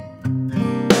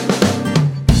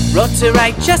Road to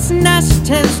righteousness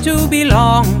tends to be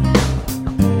long,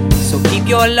 so keep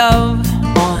your love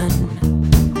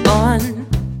on.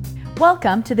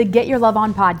 Welcome to the Get Your Love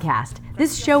On podcast.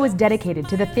 This show is dedicated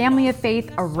to the family of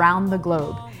faith around the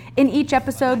globe. In each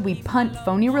episode, we punt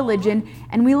phony religion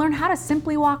and we learn how to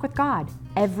simply walk with God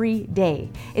every day.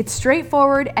 It's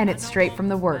straightforward and it's straight from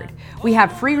the Word. We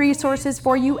have free resources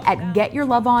for you at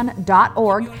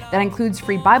getyourloveon.org that includes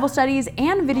free Bible studies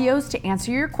and videos to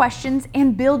answer your questions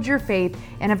and build your faith.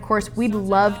 And of course, we'd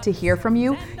love to hear from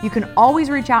you. You can always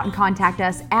reach out and contact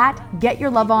us at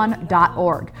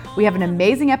getyourloveon.org. We have an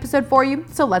amazing episode for you,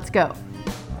 so let's go.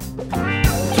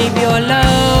 Keep your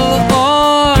love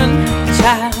on,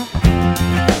 child.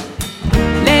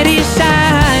 Let it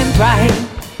shine bright.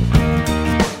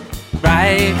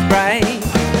 Bright.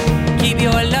 Keep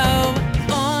your love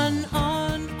on.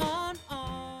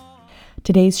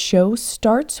 Today's show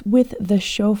starts with the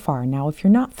shofar. Now, if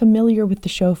you're not familiar with the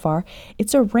shofar,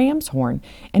 it's a ram's horn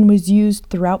and was used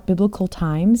throughout biblical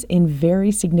times in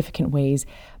very significant ways,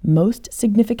 most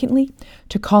significantly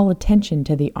to call attention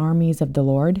to the armies of the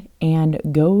Lord and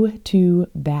go to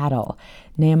battle.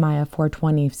 Nehemiah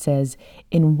 4:20 says,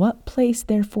 "In what place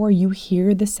therefore you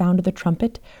hear the sound of the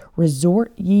trumpet,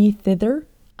 resort ye thither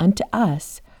unto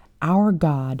us. Our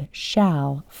God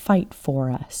shall fight for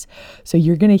us." So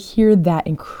you're going to hear that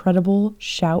incredible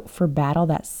shout for battle,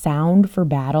 that sound for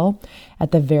battle at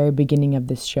the very beginning of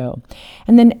this show.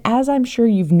 And then, as I'm sure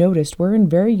you've noticed, we're in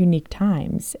very unique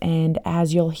times. And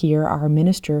as you'll hear our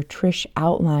minister, Trish,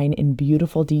 outline in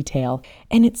beautiful detail.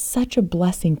 And it's such a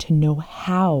blessing to know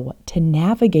how to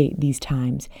navigate these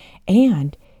times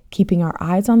and keeping our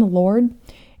eyes on the Lord,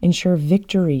 ensure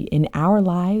victory in our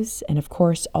lives, and of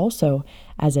course also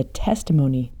as a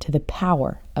testimony to the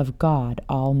power of God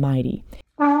Almighty.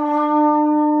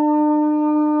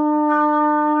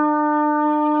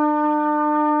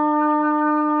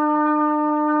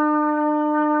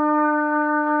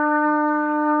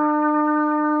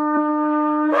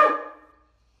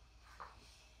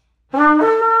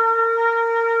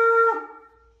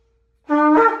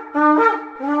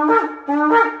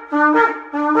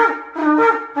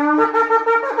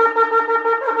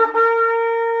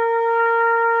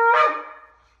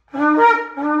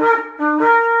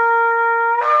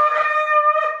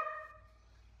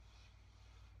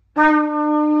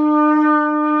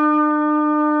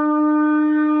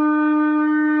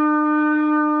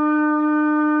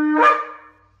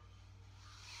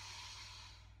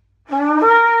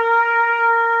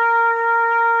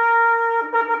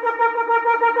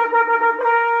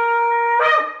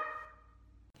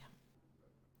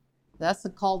 That's the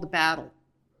call to battle.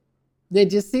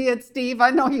 Did you see it, Steve? I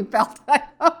know you felt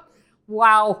that.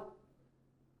 Wow.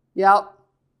 Yep.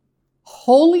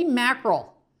 Holy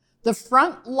mackerel. The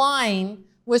front line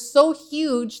was so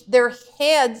huge, their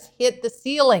heads hit the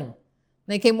ceiling.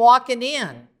 They came walking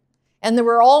in, and there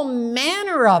were all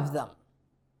manner of them.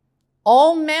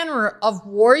 All manner of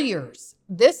warriors.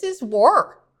 This is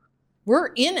war.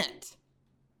 We're in it.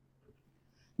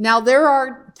 Now, there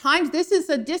are times, this is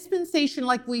a dispensation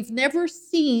like we've never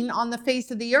seen on the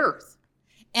face of the earth.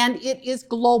 And it is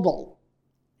global.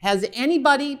 Has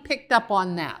anybody picked up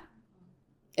on that?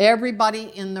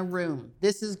 Everybody in the room.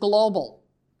 This is global.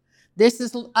 This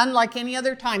is unlike any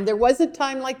other time. There was a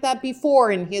time like that before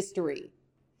in history.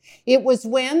 It was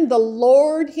when the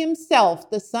Lord himself,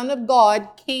 the Son of God,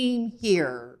 came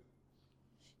here.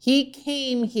 He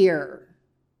came here.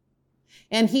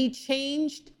 And he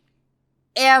changed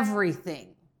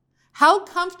everything. How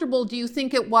comfortable do you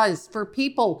think it was for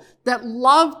people that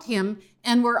loved him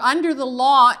and were under the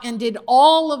law and did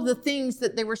all of the things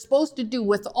that they were supposed to do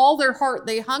with all their heart?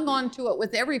 They hung on to it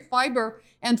with every fiber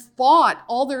and fought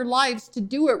all their lives to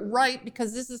do it right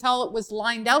because this is how it was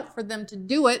lined out for them to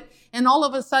do it. And all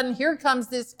of a sudden, here comes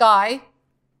this guy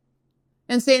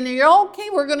and saying, "You're okay,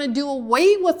 we're going to do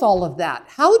away with all of that."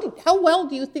 How well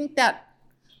do you think that,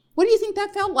 what do you think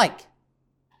that felt like?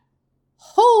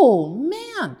 Oh,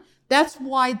 man, that's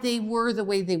why they were the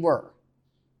way they were.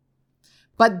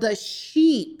 But the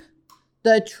sheep,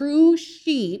 the true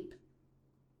sheep,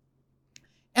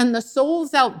 and the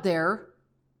souls out there,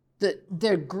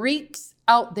 the Greeks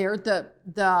out there,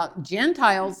 the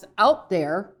Gentiles out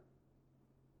there,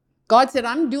 God said,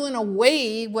 I'm doing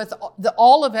away with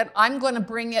all of it. I'm going to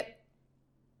bring it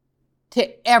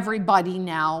to everybody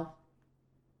now.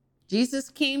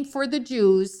 Jesus came for the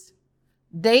Jews.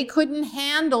 They couldn't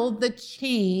handle the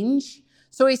change.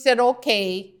 So he said,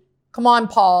 okay, come on,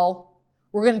 Paul.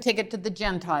 We're going to take it to the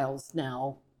Gentiles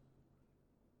now.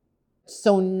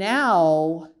 So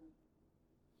now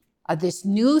This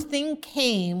new thing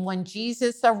came when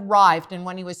Jesus arrived, and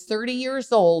when he was 30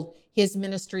 years old, his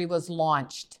ministry was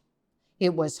launched.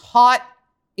 It was hot,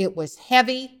 it was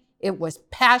heavy, it was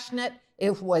passionate,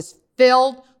 it was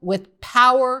filled with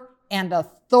power and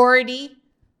authority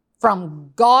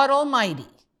from God Almighty.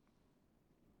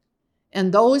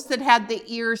 And those that had the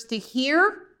ears to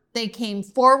hear, they came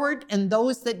forward, and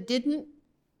those that didn't,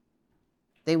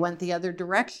 they went the other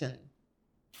direction.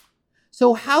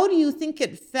 So how do you think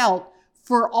it felt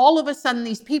for all of a sudden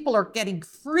these people are getting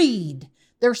freed?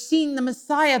 They're seeing the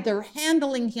Messiah, they're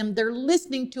handling him, they're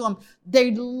listening to him,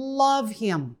 they love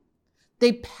him.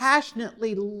 They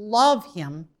passionately love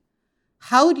him.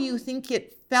 How do you think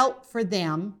it felt for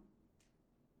them,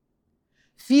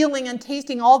 feeling and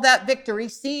tasting all that victory,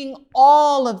 seeing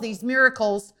all of these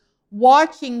miracles,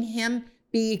 watching him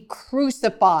be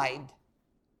crucified?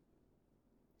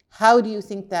 How do you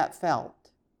think that felt?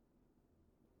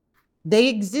 They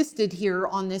existed here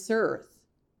on this earth.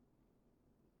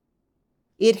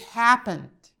 It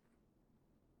happened.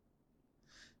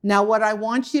 Now, what I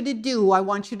want you to do, I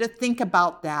want you to think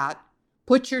about that.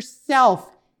 Put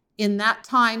yourself in that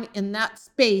time, in that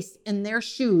space, in their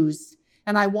shoes,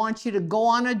 and I want you to go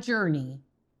on a journey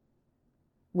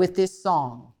with this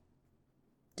song.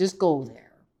 Just go there.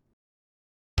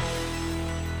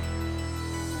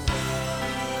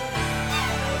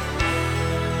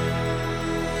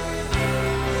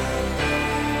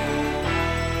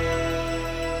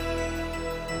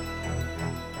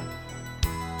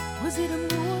 Was it a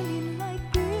morning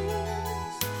like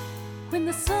this, when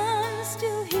the sun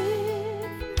still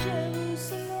hid from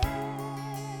Jerusalem,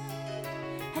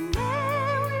 and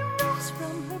Mary rose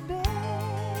from her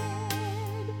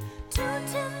bed to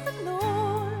tend the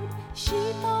Lord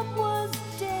she thought was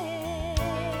dead?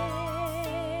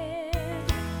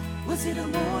 Was it a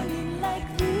morning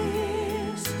like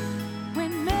this,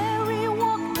 when Mary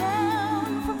walked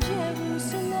down from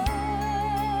Jerusalem,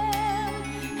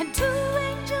 and two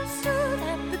angels stood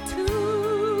at the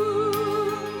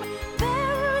tomb,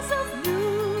 bearers of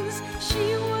news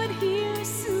she would hear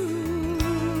soon?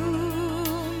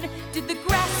 Did the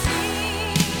grass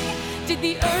sing? Did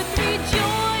the earth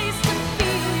rejoice to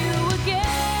feel you again?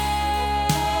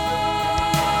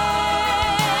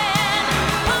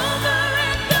 Over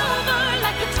and over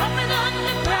like a trumpet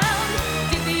underground,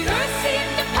 did the earth seem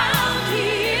to pound, he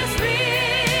is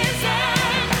risen?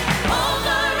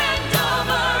 Over and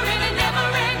over in a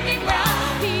never-ending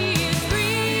round, he is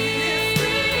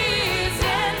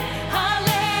risen.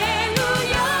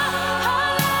 Hallelujah,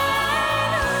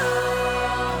 hallelujah.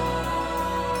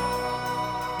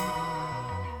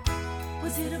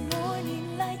 Was it a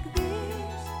morning like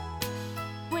this,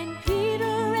 when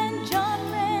Peter and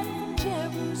John ran from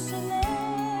Jerusalem,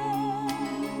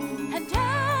 and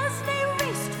as they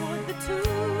raced toward the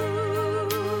tomb,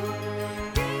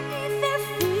 beneath their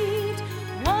feet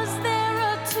was there a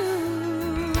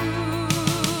tomb?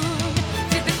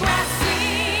 Did the grass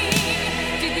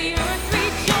sing? Did the earth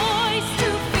rejoice to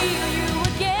feel you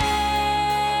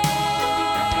again?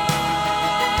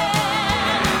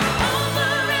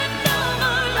 Over and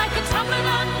over like a trumpet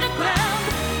underground,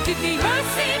 did the earth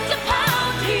seem to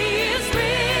pound, he is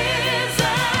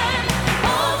risen?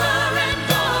 Over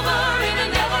and over in a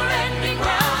never-ending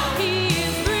round, he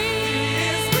is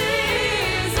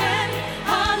risen.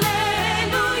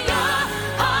 Hallelujah,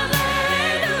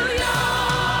 hallelujah.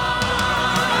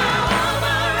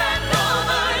 Over and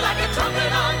over like a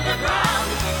trumpet underground,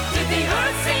 did the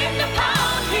earth seem to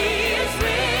pound, he is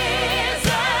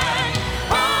risen?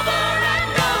 Over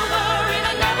and over in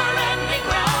a never-ending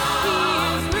round, he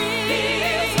is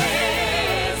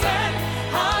risen.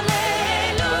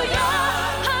 Hallelujah,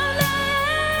 hallelujah.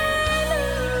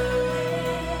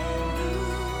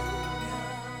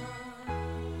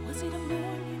 Was it a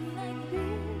morning like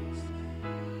this,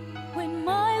 when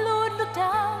my Lord looked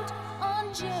out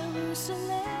on Jerusalem?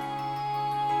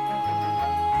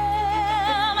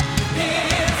 He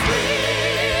is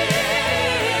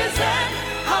risen.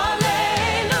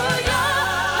 Hallelujah,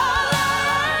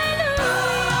 hallelujah,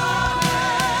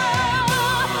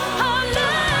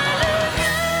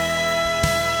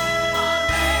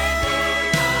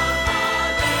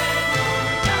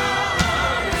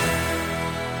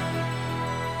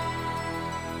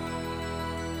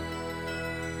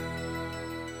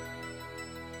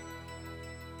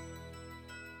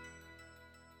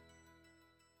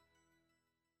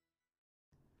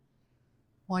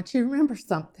 I want you to remember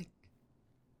something.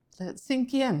 Let it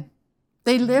sink in.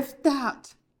 They lived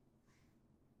that.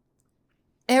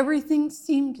 Everything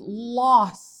seemed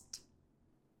lost.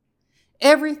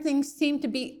 Everything seemed to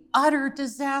be utter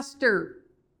disaster.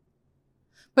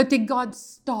 But did God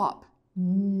stop?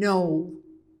 No.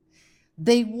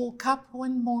 They woke up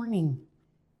one morning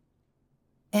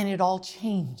and it all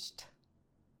changed.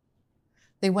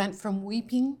 They went from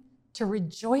weeping to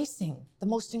rejoicing. The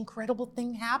most incredible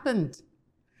thing happened.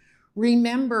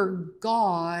 Remember,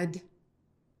 God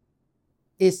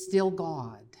is still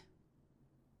God.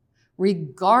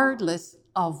 Regardless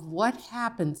of what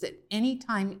happens at any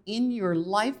time in your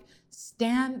life,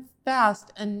 stand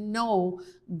fast and know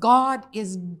God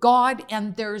is God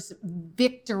and there's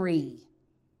victory.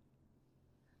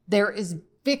 There is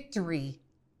victory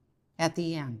at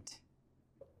the end.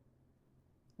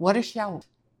 What a shout.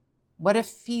 What a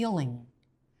feeling.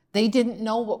 They didn't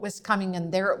know what was coming,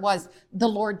 and there it was. The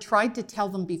Lord tried to tell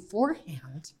them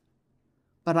beforehand,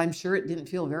 but I'm sure it didn't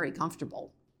feel very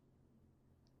comfortable.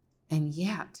 And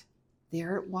yet,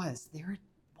 there it was. There it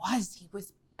was. He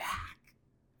was back.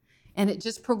 And it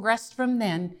just progressed from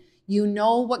then. You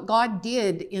know what God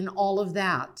did in all of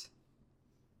that.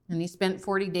 And he spent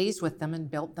 40 days with them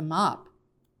and built them up.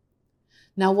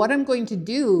 Now, what I'm going to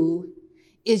do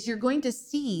is you're going to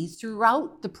see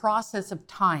throughout the process of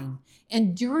time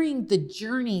and during the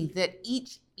journey that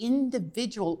each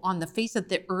individual on the face of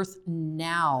the earth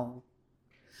now,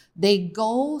 they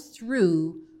go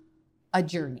through a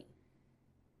journey.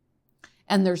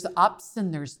 And there's ups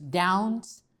and there's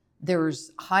downs,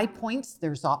 there's high points,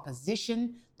 there's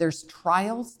opposition, there's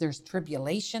trials, there's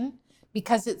tribulation,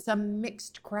 because it's a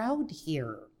mixed crowd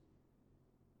here.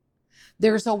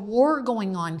 There's a war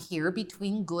going on here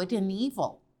between good and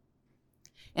evil.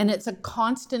 And it's a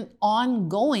constant,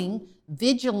 ongoing,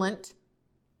 vigilant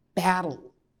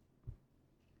battle.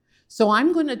 So I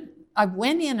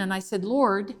went in and I said,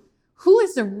 Lord, who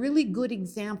is a really good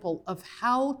example of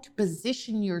how to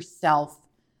position yourself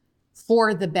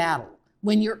for the battle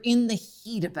when you're in the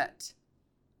heat of it,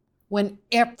 when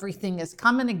everything is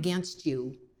coming against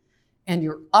you and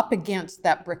you're up against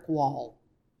that brick wall?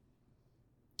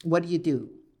 What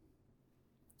do?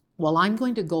 Well, I'm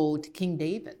going to go to King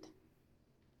David.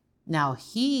 Now,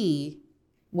 he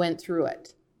went through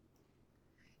it.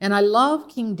 And I love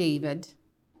King David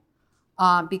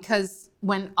because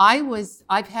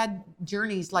I've had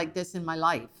journeys like this in my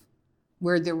life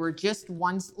where there were just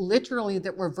ones literally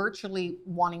that were virtually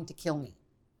wanting to kill me.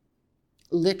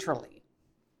 Literally.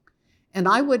 And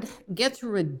I would get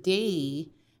through a day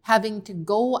having to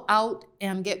go out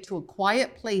and get to a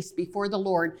quiet place before the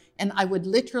Lord, and I would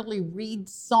literally read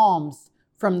Psalms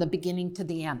from the beginning to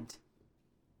the end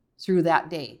through that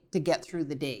day to get through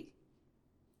the day.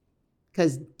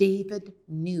 Because David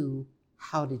knew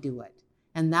how to do it.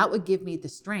 And that would give me the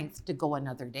strength to go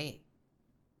another day.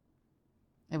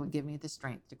 It would give me the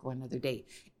strength to go another day.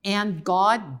 And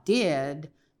God did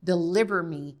deliver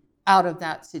me out of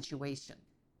that situation.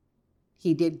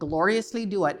 He did gloriously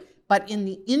do it. But in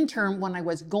the interim, when I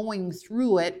was going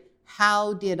through it,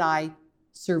 how did I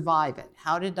survive it?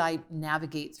 How did I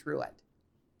navigate through it?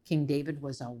 King David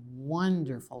was a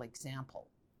wonderful example.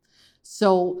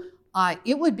 So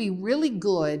it would be really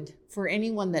good for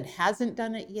anyone that hasn't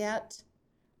done it yet,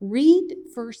 read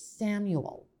 1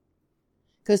 Samuel.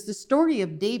 Because the story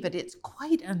of David, it's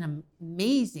quite an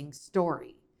amazing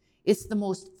story. It's the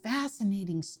most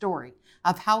fascinating story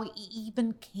of how he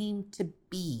even came to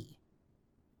be.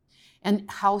 And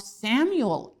how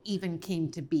Samuel even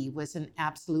came to be was an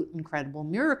absolute incredible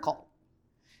miracle.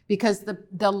 Because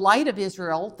the light of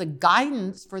Israel, the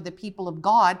guidance for the people of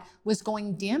God, was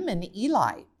going dim in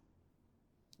Eli.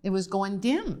 It was going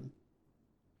dim.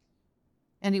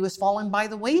 And he was falling by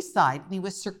the wayside, and he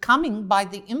was succumbing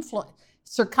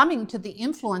to the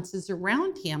influences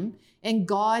around him, and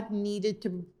God needed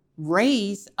to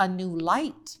raise a new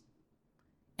light.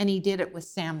 And he did it with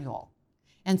Samuel.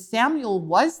 And Samuel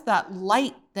was that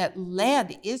light that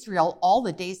led Israel all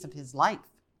the days of his life.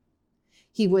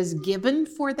 He was given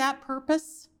for that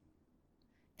purpose,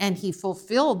 and he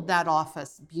fulfilled that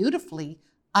office beautifully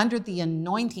under the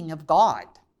anointing of God.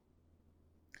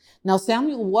 Now,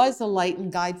 Samuel was a light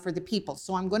and guide for the people.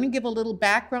 So I'm going to give a little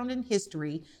background in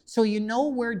history so you know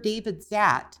where David's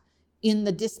at in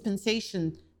the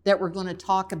dispensation that we're going to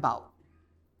talk about.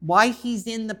 Why he's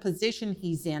in the position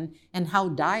he's in, and how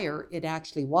dire it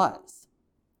actually was.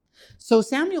 So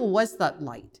Samuel was that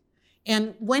light.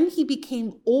 And when he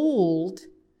became old,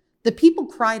 the people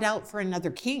cried out for another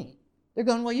king. They're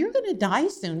going, well, you're going to die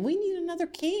soon. We need another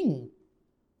king.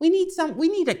 We need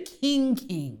a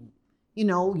king. You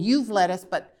know, you've led us,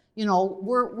 but, you know,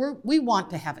 we want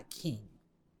to have a king.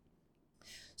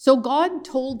 So God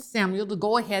told Samuel to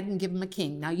go ahead and give him a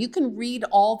king. Now, you can read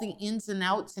all the ins and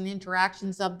outs and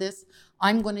interactions of this.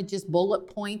 I'm going to just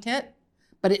bullet point it,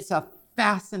 but it's a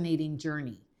fascinating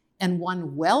journey. and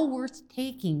one well worth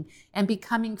taking and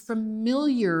becoming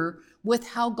familiar with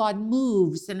how God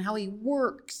moves and how he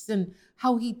works and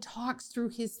how he talks through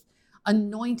his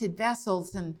anointed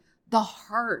vessels and the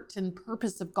heart and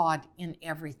purpose of God in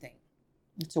everything.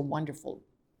 It's a wonderful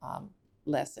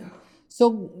lesson.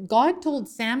 So God told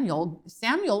Samuel,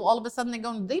 all of a sudden they're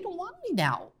going, they don't want me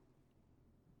now.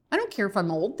 I don't care if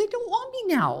I'm old. They don't want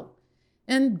me now.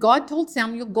 And God told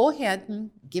Samuel, go ahead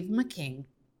and give them a king.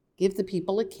 Give the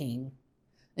people a king.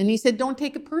 And he said, don't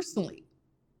take it personally.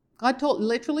 God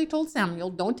literally told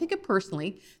Samuel, don't take it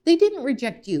personally. They didn't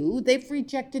reject you. They've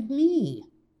rejected me.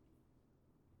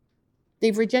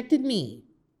 They've rejected me.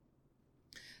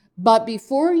 But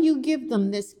before you give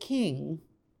them this king,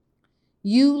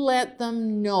 you let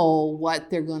them know what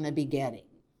they're going to be getting.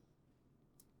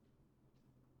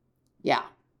 Yeah.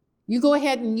 You go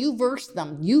ahead and you verse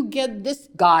them. You get this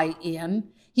guy in.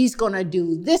 He's going to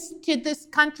do this to this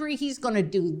country. He's going to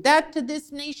do that to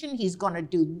this nation. He's going to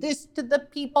do this to the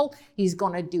people. He's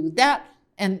going to do that.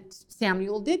 And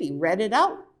Samuel did. He read it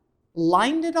out,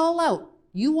 lined it all out.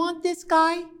 You want this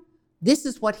guy? This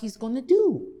is what he's going to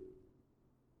do.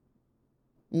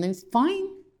 And then it's fine.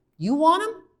 You want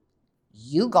him?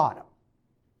 You got him.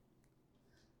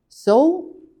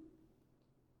 So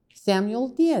Samuel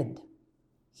did.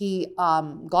 He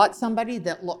got somebody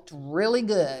that looked really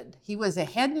good. He was a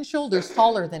head and shoulders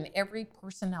taller than every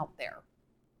person out there.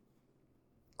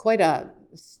 Quite a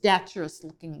staturous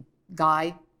looking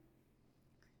guy.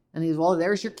 And he's, well,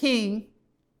 there's your king.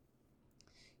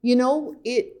 You know,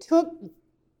 it took,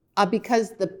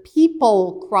 because the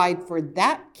people cried for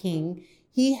that king,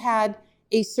 he had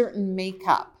a certain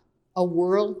makeup, a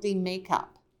worldly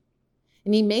makeup.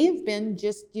 And he may have been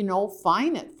just,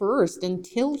 fine at first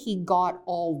until he got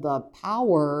all the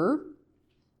power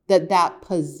that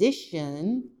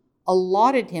position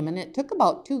allotted him. And it took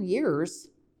about 2 years.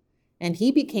 And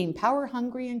he became power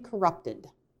hungry and corrupted.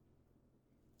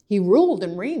 He ruled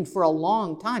and reigned for a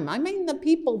long time. I mean, the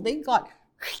people, they got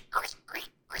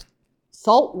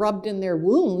salt rubbed in their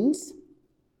wounds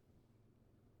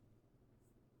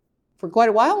for quite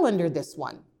a while under this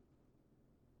one.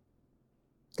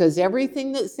 Because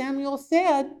everything that Samuel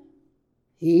said,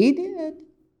 he did.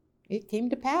 It came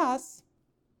to pass.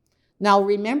 Now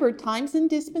remember, times and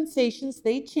dispensations,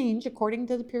 they change according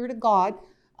to the period of God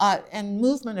and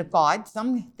movement of God.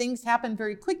 Some things happen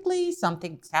very quickly. Some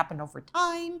things happen over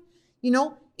time.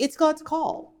 It's God's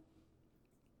call.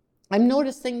 I'm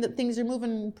noticing that things are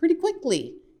moving pretty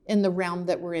quickly in the realm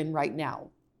that we're in right now.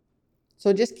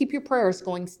 So just keep your prayers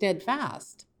going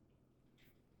steadfast.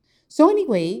 So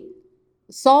anyway,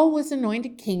 Saul was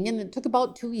anointed king, and it took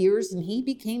about 2 years, and he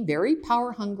became very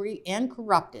power hungry and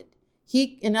corrupted.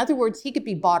 In other words, he could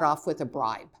be bought off with a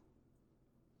bribe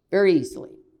very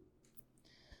easily.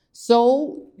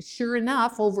 So sure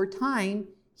enough, over time,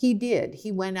 he did.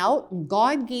 He went out, and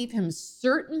God gave him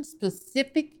certain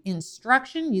specific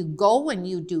instruction. You go and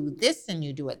you do this, and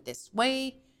you do it this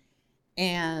way.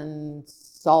 And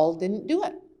Saul didn't do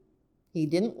it. He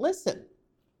didn't listen.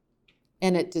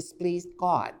 And it displeased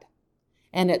God.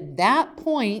 And at that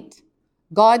point,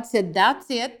 God said, that's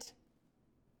it.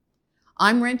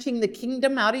 I'm wrenching the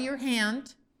kingdom out of your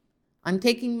hand. I'm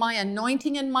taking my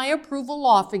anointing and my approval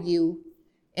off of you.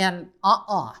 And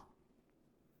I've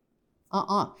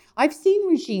seen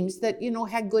regimes that,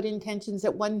 had good intentions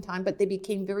at one time, but they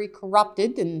became very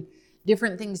corrupted and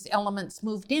different things, elements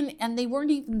moved in, and they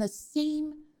weren't even the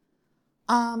same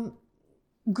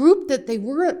group that they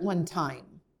were at one time.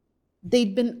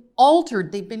 They'd been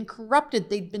altered, they'd been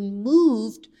corrupted, they'd been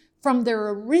moved from their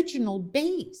original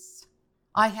base.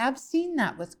 I have seen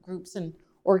that with groups and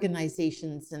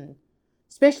organizations, and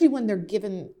especially when they're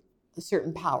given a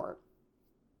certain power.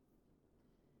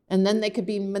 And then they could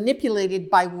be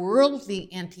manipulated by worldly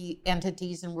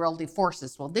entities and worldly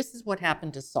forces. Well, this is what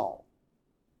happened to Saul.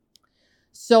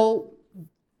 So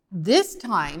this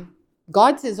time,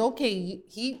 God says, okay,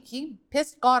 he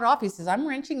pissed God off. He says, I'm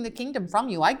wrenching the kingdom from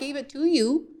you. I gave it to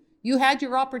you. You had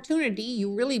your opportunity.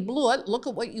 You really blew it. Look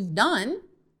at what you've done.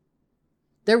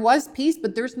 There was peace,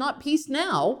 but there's not peace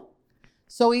now.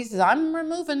 So he says, I'm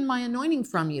removing my anointing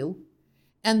from you.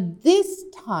 And this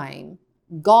time,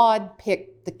 God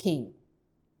picked the king.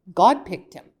 God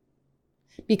picked him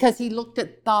because he looked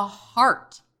at the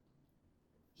heart.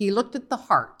 He looked at the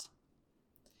heart.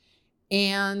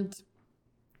 And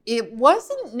it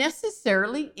wasn't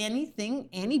necessarily anything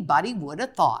anybody would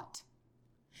have thought.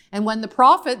 And when the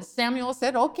prophet Samuel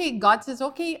said, okay, God says,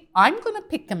 okay, I'm going to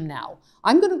pick him now.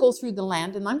 I'm going to go through the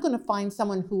land and I'm going to find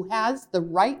someone who has the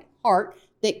right heart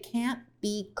that can't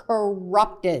be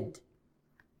corrupted.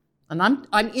 And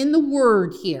I'm in the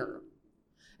word here.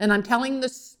 And I'm telling the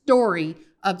story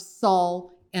of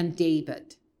Saul and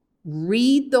David.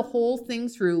 Read the whole thing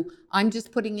through. I'm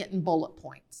just putting it in bullet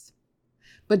points.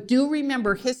 But do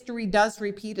remember, history does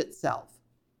repeat itself.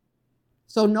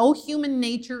 So know human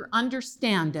nature,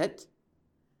 understand it.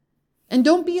 And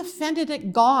don't be offended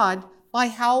at God by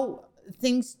how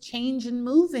things change and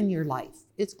move in your life.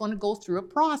 It's going to go through a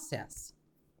process.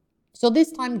 So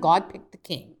this time God picked the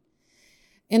king.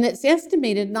 And it's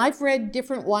estimated, and I've read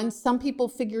different ones, some people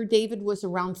figure David was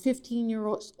around 15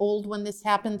 years old when this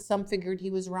happened. Some figured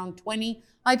he was around 20.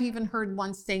 I've even heard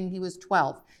one saying he was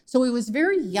 12. So he was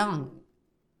very young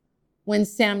when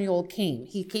Samuel came.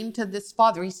 He came to this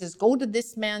father. He says, go to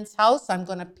this man's house. I'm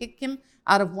going to pick him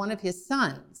out of one of his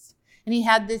sons. And he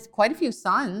had quite a few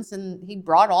sons, and he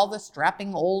brought all the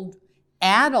strapping old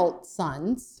adult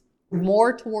sons,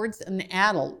 more towards an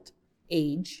adult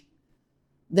age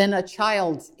than a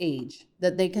child's age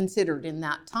that they considered in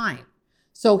that time.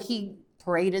 So he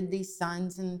paraded these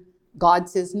sons, and God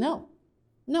says, no,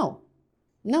 no,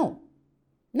 no,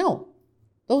 no.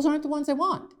 Those aren't the ones I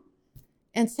want.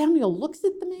 And Samuel looks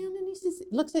at the man and he says,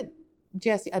 looks at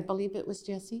Jesse. I believe it was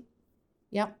Jesse.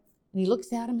 Yep. And he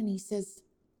looks at him and he says,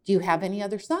 do you have any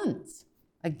other sons?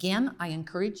 Again, I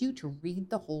encourage you to read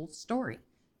the whole story.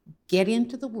 Get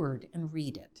into the word and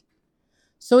read it.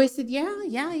 So he said,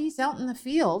 yeah, he's out in the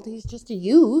field. He's just a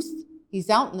youth. He's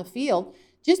out in the field.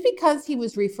 Just because he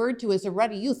was referred to as a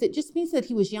ruddy youth, it just means that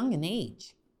he was young in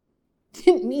age.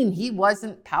 Didn't mean he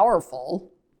wasn't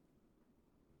powerful.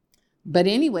 But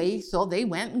anyway, so they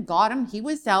went and got him. He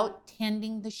was out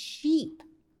tending the sheep.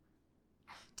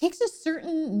 It takes a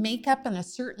certain makeup and a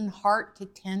certain heart to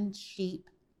tend sheep.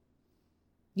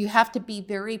 You have to be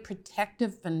very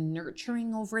protective and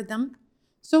nurturing over them.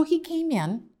 So he came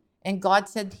in. And God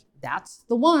said, that's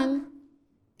the one.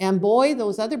 And boy,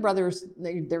 those other brothers,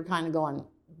 they're kind of going,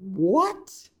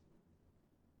 what?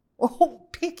 Oh,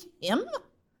 pick him?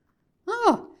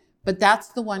 Oh, but that's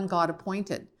the one God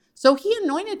appointed. So he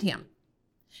anointed him.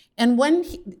 And when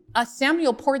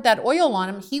Samuel poured that oil on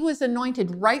him, he was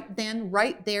anointed right then,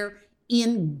 right there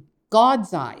in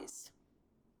God's eyes.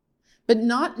 But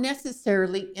not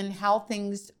necessarily in how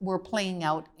things were playing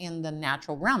out in the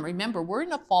natural realm. Remember, we're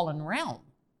in a fallen realm.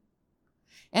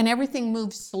 And everything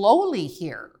moves slowly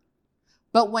here.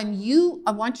 But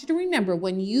I want you to remember,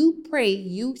 when you pray,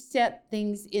 you set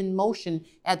things in motion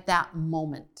at that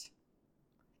moment.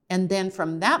 And then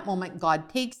from that moment, God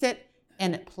takes it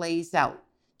and it plays out.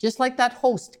 Just like that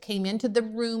host came into the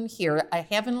room here, a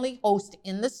heavenly host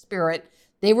in the spirit.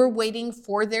 They were waiting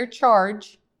for their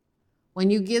charge. When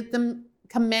you give them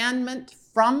commandment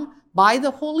by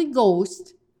the Holy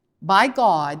Ghost, by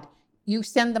God, you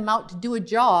send them out to do a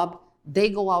job.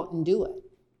 They go out and do it.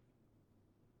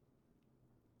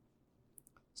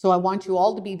 So I want you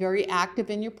all to be very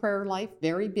active in your prayer life,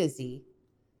 very busy,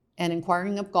 and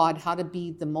inquiring of God how to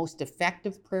be the most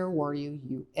effective prayer warrior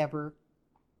you ever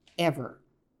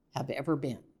have ever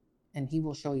been. And he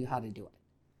will show you how to do it.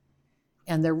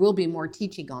 And there will be more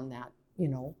teaching on that,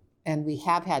 and we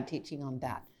have had teaching on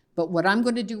that. But what I'm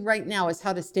going to do right now is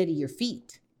how to steady your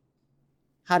feet.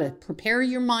 How to prepare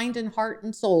your mind and heart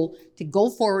and soul to go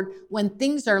forward when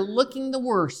things are looking the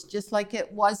worst, just like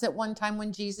it was at one time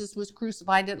when Jesus was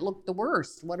crucified, it looked the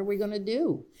worst. What are we going to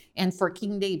do? And for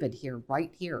King David here,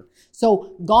 right here.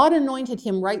 So God anointed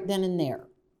him right then and there.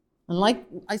 And like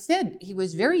I said, he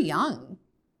was very young.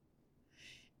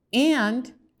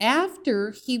 And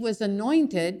after he was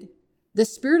anointed, the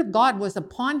Spirit of God was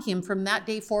upon him from that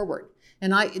day forward.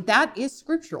 And that is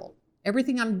scriptural.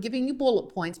 Everything I'm giving you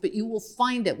bullet points, but you will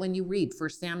find it when you read 1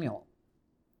 Samuel.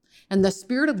 And the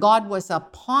Spirit of God was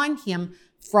upon him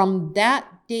from that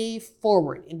day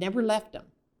forward. It never left him.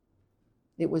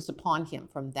 It was upon him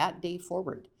from that day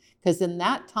forward. Because in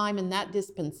that time, in that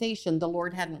dispensation, the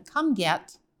Lord hadn't come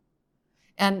yet.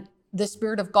 And the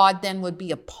Spirit of God then would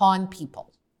be upon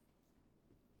people,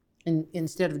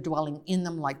 instead of dwelling in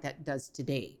them like that does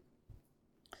today.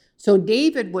 So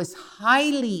David was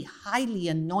highly, highly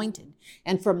anointed.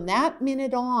 And from that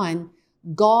minute on,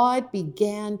 God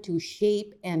began to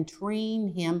shape and train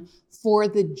him for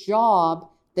the job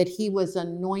that he was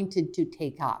anointed to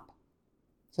take up.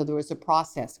 So there was a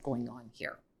process going on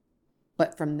here.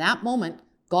 But from that moment,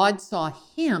 God saw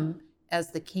him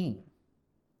as the king,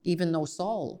 even though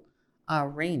Saul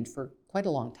reigned for quite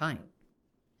a long time.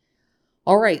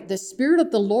 All right, the Spirit of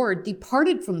the Lord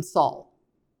departed from Saul.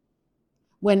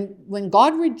 When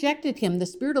God rejected him, the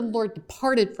Spirit of the Lord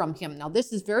departed from him. Now,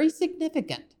 this is very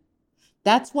significant.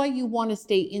 That's why you want to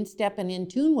stay in step and in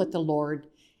tune with the Lord,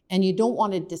 and you don't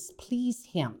want to displease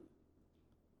him.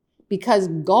 because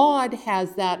God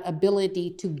has that ability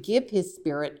to give his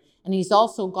spirit, and he's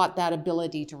also got that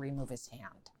ability to remove his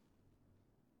hand.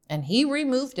 And he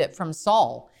removed it from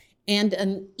Saul, and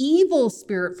an evil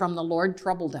spirit from the Lord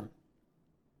troubled him.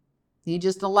 He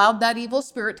just allowed that evil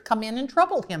spirit to come in and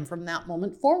trouble him from that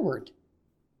moment forward.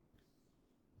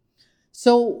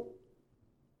 So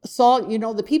Saul,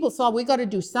 the people saw, we got to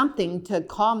do something to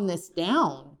calm this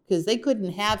down, because they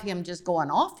couldn't have him just going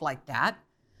off like that.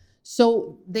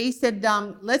 So they said,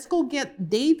 let's go get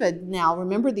David now.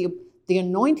 Remember, the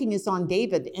anointing is on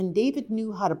David, and David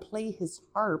knew how to play his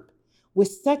harp with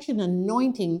such an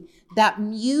anointing that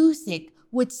music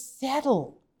would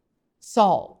settle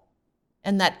Saul,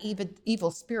 and that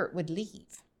evil spirit would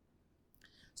leave.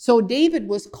 So David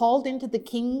was called into the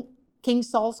King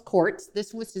Saul's courts.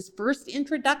 This was his first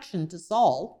introduction to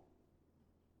Saul.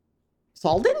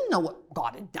 Saul didn't know what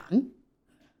God had done.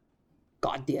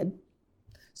 God did.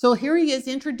 So here he is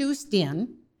introduced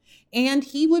in, and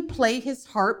he would play his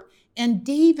harp, and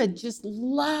David just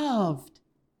loved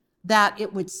that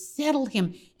it would settle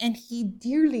him, and he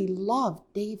dearly loved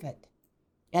David.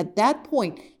 At that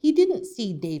point, he didn't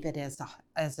see David as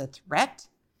a threat.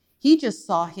 He just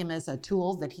saw him as a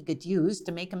tool that he could use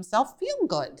to make himself feel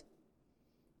good.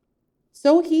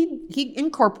 So he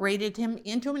incorporated him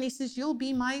into him, and he says, you'll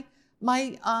be my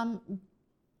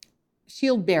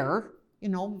shield bearer.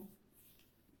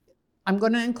 I'm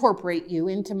going to incorporate you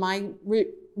into my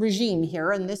regime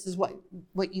here, and this is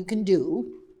what you can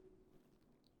do.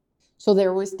 So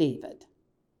there was David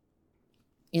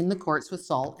in the courts with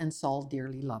Saul, and Saul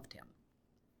dearly loved him.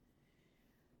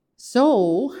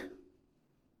 So,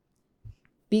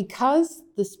 because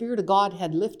the Spirit of God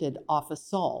had lifted off of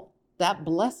Saul, that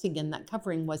blessing and that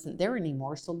covering wasn't there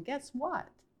anymore. So guess what?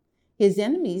 His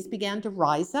enemies began to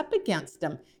rise up against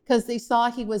him because they saw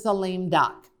he was a lame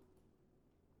duck.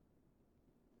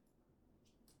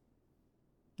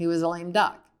 He was a lame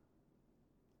duck.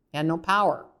 He had no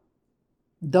power.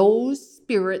 Those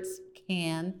spirits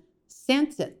can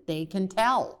sense it. They can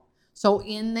tell. So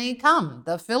in they come,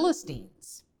 the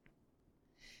Philistines.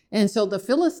 And so the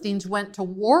Philistines went to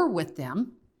war with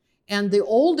them. And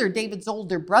David's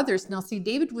older brothers, now see,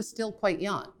 David was still quite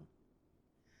young.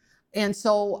 And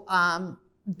so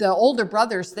the older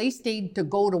brothers, they stayed to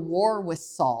go to war with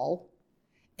Saul.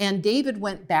 And David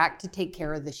went back to take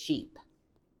care of the sheep.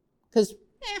 Because,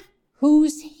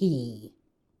 who's he?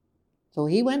 So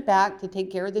he went back to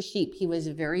take care of the sheep. He was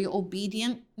a very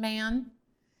obedient man.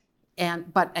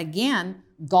 But again,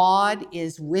 God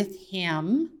is with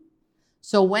him.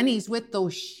 So when he's with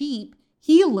those sheep,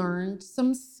 he learned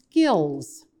some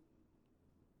skills.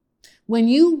 When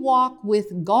you walk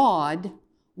with God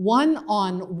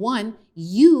one-on-one,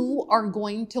 you are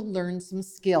going to learn some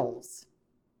skills.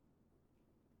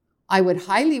 I would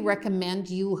highly recommend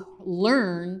you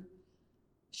learn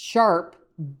sharp,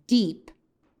 deep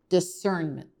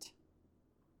discernment.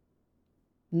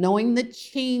 Knowing the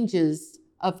changes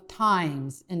of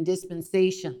times and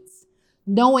dispensations.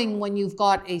 Knowing when you've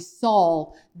got a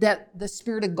Saul that the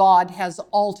Spirit of God has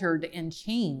altered and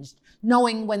changed.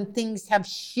 Knowing when things have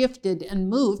shifted and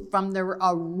moved from their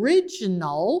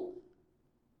original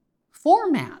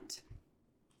format.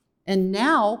 And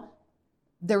now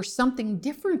there's something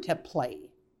different at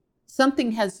play.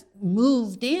 Something has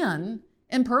moved in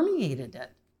and permeated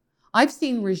it. I've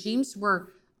seen regimes where,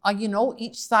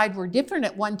 each side were different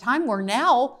at one time, where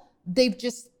now they've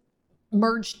just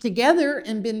merged together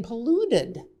and been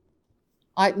polluted.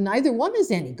 Neither one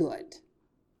is any good.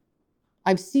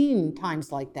 I've seen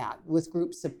times like that with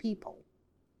groups of people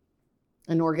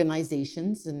and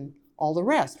organizations and all the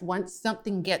rest. Once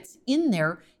something gets in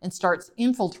there and starts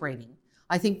infiltrating.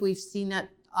 I think we've seen it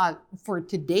for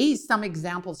today, some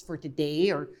examples for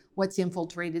today, or what's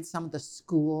infiltrated some of the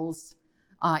schools,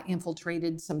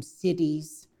 infiltrated some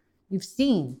cities. You've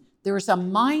seen there's a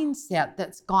mindset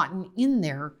that's gotten in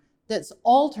there that's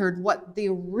altered what the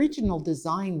original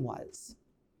design was.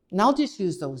 And I'll just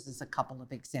use those as a couple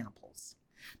of examples.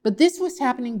 But this was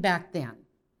happening back then.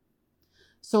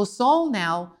 So Saul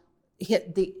now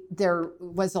there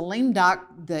was a lame duck,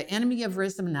 the enemy have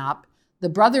risen up. The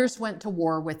brothers went to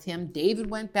war with him. David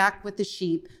went back with the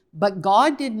sheep, but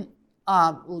God didn't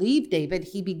leave David.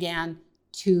 He began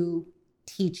to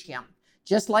teach him.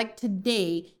 Just like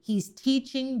today, he's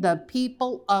teaching the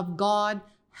people of God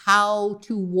how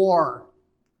to war.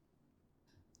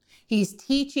 He's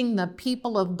teaching the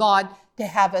people of God to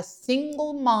have a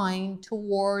single mind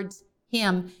towards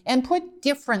him and put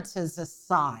differences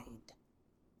aside.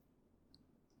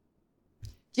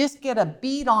 Just get a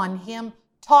beat on him,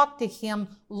 talk to him,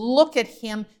 look at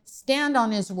him, stand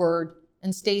on his word,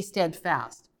 and stay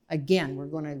steadfast. Again, we're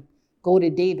going to go to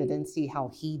David and see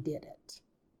how he did it.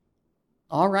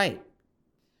 All right.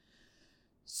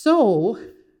 So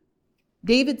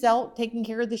David's out taking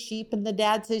care of the sheep, and the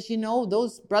dad says,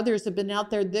 those brothers have been out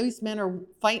there. These men are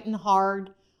fighting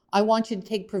hard. I want you to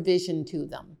take provision to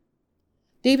them.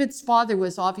 David's father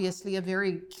was obviously a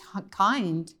very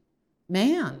kind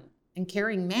man and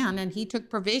caring man, and he took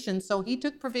provisions. So he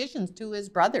took provisions to his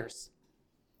brothers.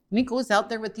 And he goes out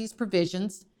there with these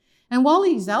provisions. And while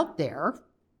he's out there,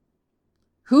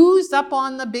 who's up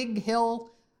on the big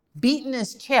hill beating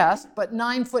his chest, but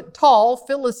 9 foot tall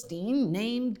Philistine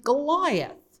named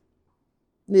Goliath?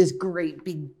 This great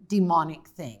big demonic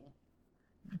thing.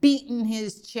 Beating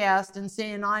his chest and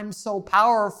saying, I'm so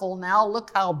powerful now.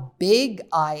 Look how big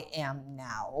I am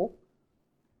now.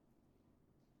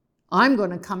 I'm going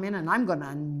to come in and I'm going to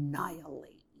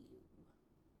annihilate you.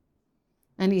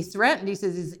 And he threatened, he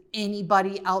says, is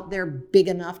anybody out there big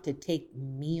enough to take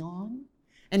me on?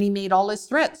 And he made all his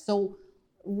threats. So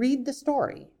read the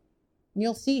story.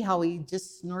 You'll see how he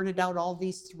just snorted out all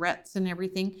these threats and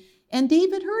everything. And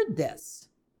David heard this.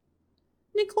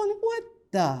 And he's going, what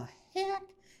the heck?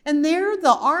 And there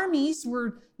the armies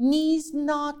were knees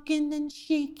knocking and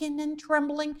shaking and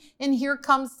trembling. And here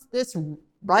comes this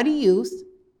ruddy youth,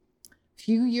 a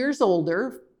few years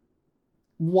older,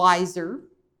 wiser,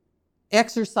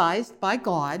 exercised by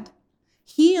God.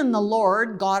 He and the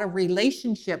Lord got a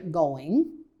relationship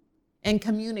going and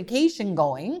communication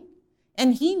going.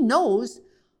 And he knows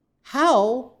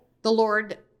how the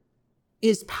Lord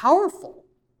is powerful.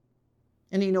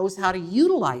 And he knows how to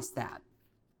utilize that.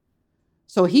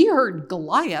 So he heard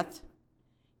Goliath,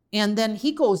 and then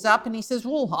he goes up and he says,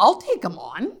 well, I'll take him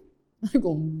on. I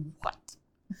go, what?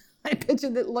 I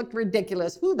pictured it looked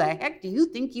ridiculous. Who the heck do you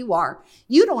think you are?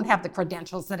 You don't have the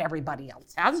credentials that everybody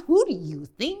else has. Who do you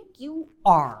think you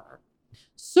are?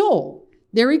 So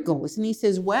there he goes, and he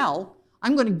says, well,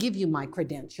 I'm going to give you my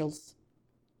credentials.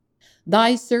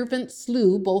 Thy servant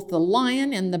slew both the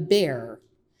lion and the bear.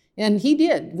 And he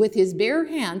did. With his bare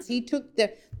hands, he took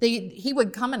he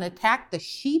would come and attack the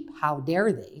sheep. How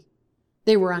dare they?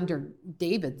 They were under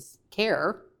David's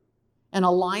care. And a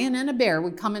lion and a bear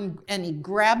would come in, and he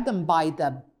grabbed them by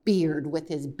the beard with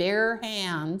his bare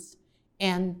hands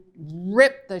and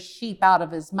ripped the sheep out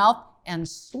of his mouth and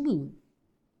slew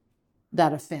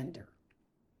that offender.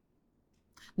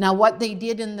 Now, what they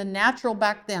did in the natural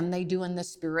back then, they do in the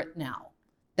spirit now.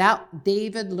 That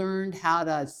David learned how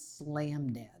to slay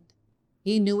him dead.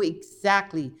 He knew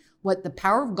exactly what the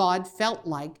power of God felt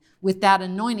like with that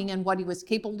anointing and what he was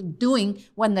capable of doing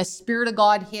when the Spirit of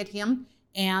God hit him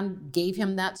and gave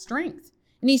him that strength.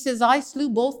 And he says, I slew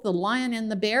both the lion and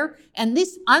the bear, and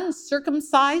this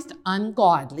uncircumcised,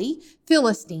 ungodly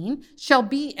Philistine shall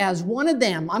be as one of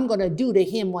them. I'm going to do to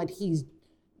him what he's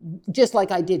just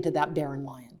like I did to that bear and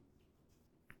lion.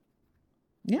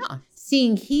 Yeah.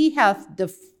 Seeing he hath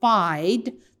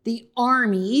defied the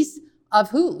armies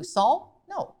of who? Saul?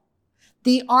 No.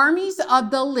 The armies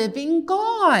of the living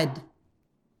God.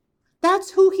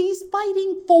 That's who he's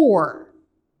fighting for.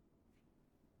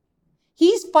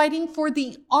 He's fighting for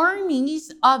the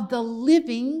armies of the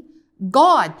living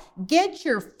God. Get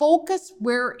your focus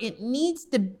where it needs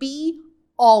to be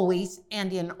always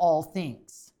and in all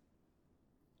things.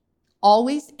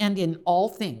 Always and in all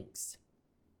things.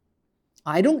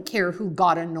 I don't care who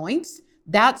God anoints.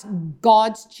 That's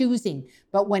God's choosing.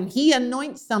 But when he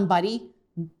anoints somebody,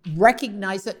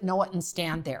 recognize it, know it, and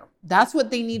stand there. That's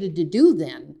what they needed to do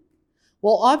then.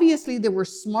 Well, obviously they were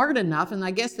smart enough, and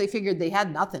I guess they figured they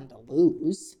had nothing to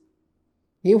lose.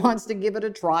 He wants to give it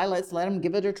a try. Let's let him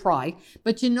give it a try.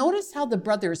 But you notice how the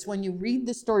brothers, when you read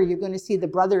the story, you're going to see the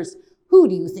brothers, who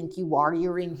do you think you are?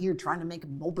 You're in here trying to make a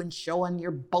moment show and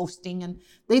you're boasting. And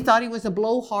they thought he was a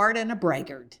blowhard and a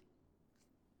braggart.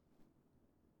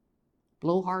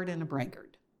 Blowhard and a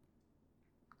braggart.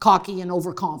 Cocky and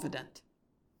overconfident.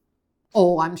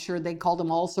 Oh, I'm sure they called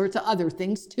him all sorts of other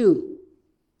things too.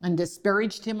 And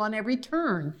disparaged him on every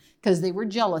turn because they were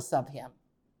jealous of him.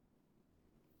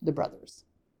 The brothers.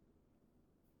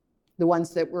 The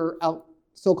ones that were out,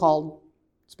 so-called,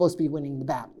 supposed to be winning the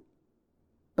battle.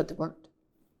 But they weren't.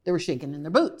 They were shaking in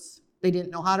their boots. They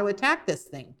didn't know how to attack this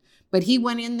thing. But he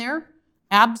went in there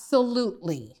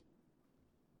absolutely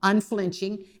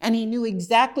unflinching, and he knew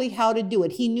exactly how to do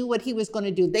it. He knew what he was going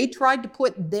to do. They tried to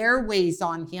put their ways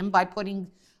on him by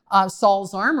putting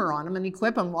Saul's armor on him and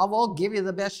equip him. Well, we'll give you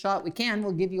the best shot we can.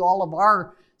 We'll give you all of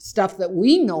our stuff that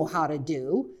we know how to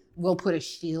do. We'll put a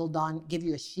shield on, give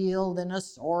you a shield and a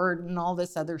sword and all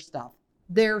this other stuff.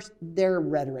 Their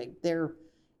rhetoric, their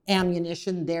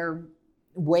ammunition, their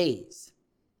ways.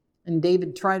 And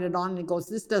David tried it on and he goes,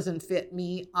 this doesn't fit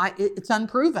me. It's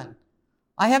unproven.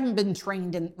 I haven't been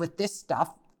trained with this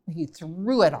stuff. He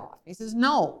threw it off. He says,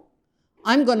 no,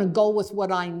 I'm going to go with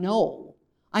what I know.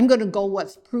 I'm going to go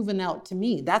what's proven out to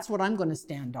me. That's what I'm going to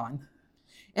stand on.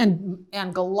 And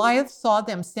Goliath saw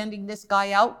them sending this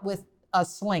guy out with a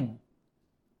sling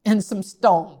and some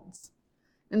stones.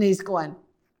 And he's going,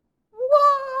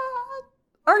 what?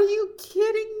 Are you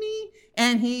kidding me?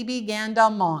 And he began to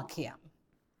mock him.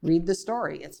 Read the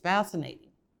story. It's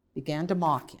fascinating. Began to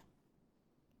mock him.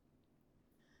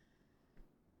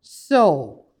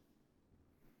 So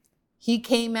he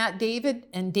came at David,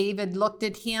 and David looked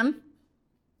at him,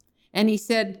 and he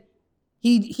said,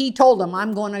 he told him,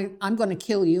 I'm going to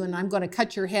kill you, and I'm going to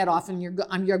cut your head off, and you're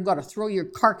going to throw your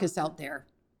carcass out there.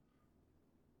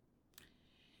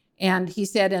 And he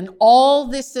said, and all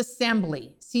this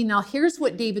assembly, see, now here's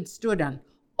what David stood on.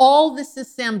 All this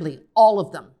assembly, all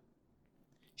of them,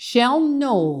 shall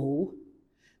know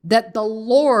that the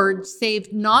Lord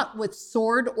saved not with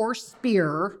sword or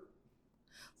spear,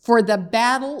 for the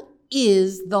battle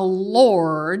is the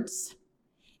Lord's,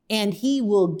 and he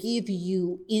will give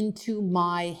you into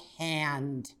my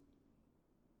hand.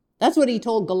 That's what he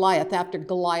told Goliath after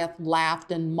Goliath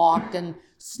laughed and mocked and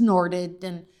snorted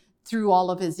and threw all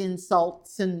of his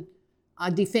insults and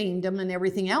defamed him and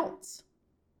everything else.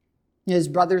 His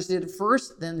brothers did it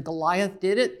first, then Goliath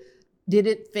did it. Did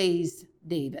it faze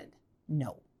David?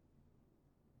 No.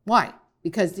 Why?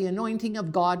 Because the anointing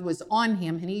of God was on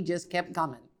him and he just kept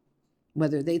coming.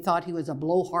 Whether they thought he was a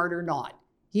blowhard or not.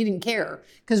 He didn't care.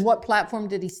 Because what platform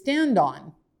did he stand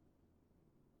on?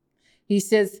 He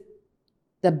says,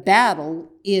 the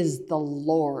battle is the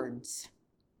Lord's.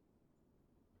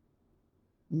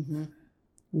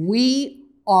 We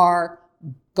are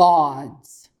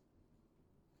God's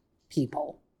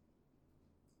people.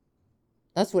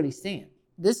 That's what he's saying.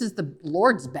 This is the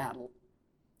Lord's battle.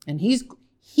 And he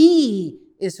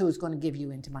is who's going to give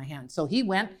you into my hand. So he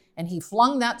went and he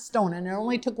flung that stone, and it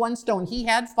only took one stone. He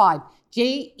had 5.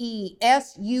 J-E-S-U-S.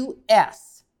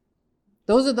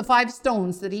 Those are the 5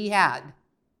 stones that he had.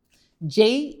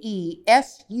 J-E-S-U-S.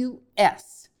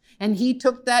 And he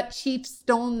took that chief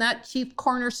stone, that chief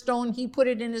cornerstone, he put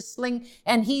it in his sling,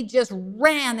 and he just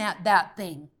ran at that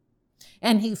thing.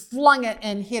 And he flung it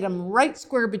and hit him right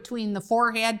square between the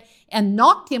forehead and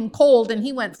knocked him cold, and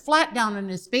he went flat down on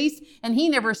his face, and he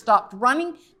never stopped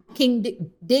running.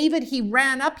 King David, he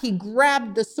ran up, he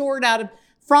grabbed the sword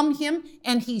from him,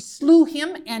 and he slew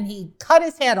him, and he cut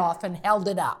his head off and held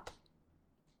it up.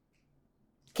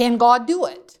 Can God do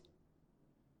it?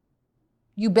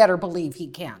 You better believe he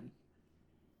can.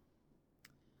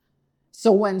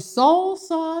 So when Saul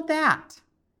saw that,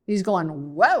 he's going,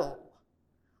 whoa,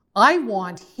 I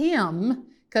want him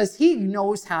because he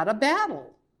knows how to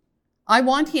battle. I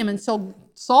want him. And so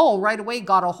Saul right away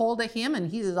got a hold of him, and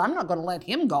he says, I'm not going to let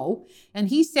him go. And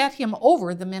he set him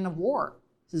over the men of war.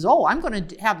 He says, oh,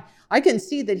 I can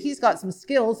see that he's got some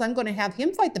skills. I'm going to have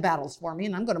him fight the battles for me,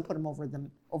 and I'm going to put him over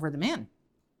the men.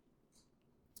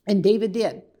 And David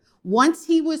did. Once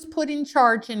he was put in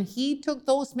charge and he took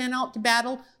those men out to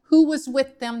battle, who was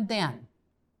with them then?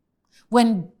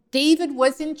 When David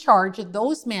was in charge of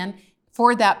those men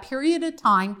for that period of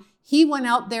time, he went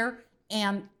out there,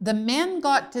 and the men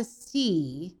got to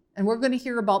see, and we're going to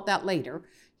hear about that later,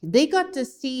 they got to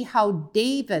see how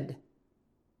David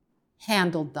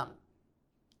handled them,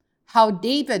 how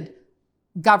David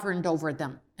governed over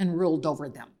them and ruled over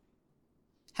them,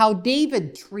 how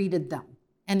David treated them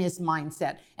and his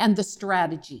mindset and the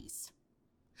strategies.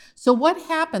 So what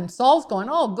happened? Saul's going,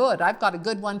 oh, good, I've got a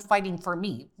good one fighting for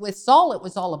me. With Saul, it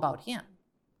was all about him.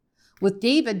 With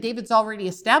David, David's already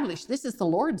established, this is the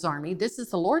Lord's army, this is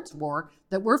the Lord's war,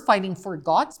 that we're fighting for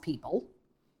God's people.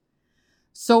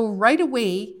 So right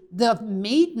away, the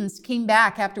maidens came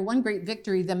back after one great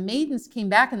victory. The maidens came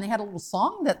back and they had a little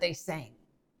song that they sang.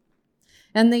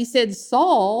 And they said,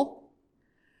 Saul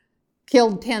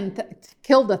killed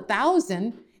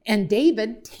 1,000 and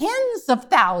David tens of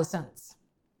thousands.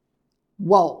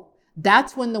 Whoa,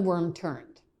 that's when the worm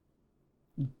turned.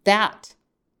 That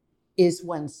is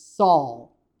when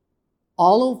Saul,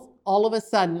 all of a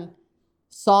sudden,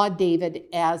 saw David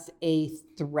as a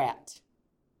threat.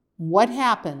 What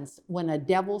happens when a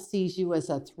devil sees you as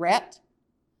a threat?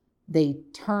 They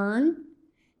turn,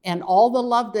 and all the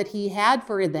love that he had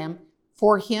for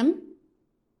him,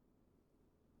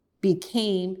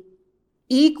 became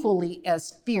equally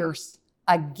as fierce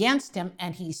against him,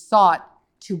 and he sought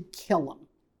to kill him.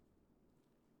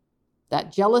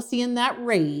 That jealousy and that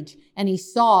rage, and he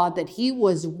saw that he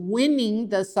was winning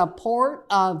the support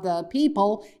of the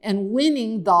people and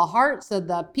winning the hearts of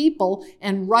the people,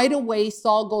 and right away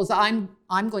Saul goes, I'm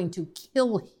going to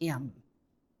kill him.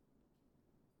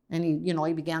 And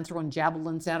he began throwing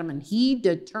javelins at him, and he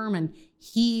determined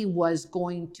he was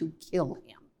going to kill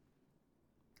him.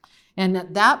 And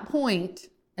at that point,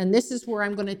 and this is where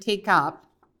I'm going to take up,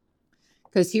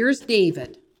 because here's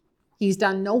David. He's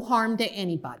done no harm to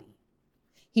anybody.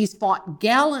 He's fought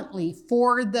gallantly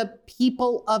for the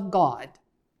people of God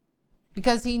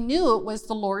because he knew it was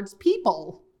the Lord's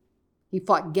people. He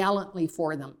fought gallantly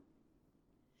for them.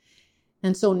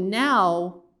 And so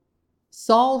now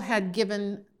Saul had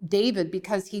given David,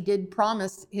 because he did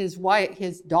promise his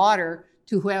daughter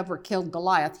to whoever killed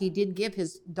Goliath, he did give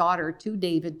his daughter to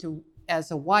David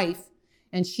as a wife.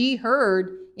 And she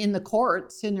heard in the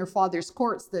courts, in her father's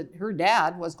courts, that her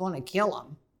dad was going to kill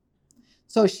him.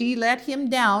 So she let him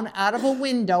down out of a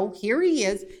window. Here he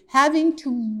is, having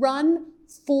to run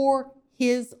for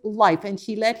his life. And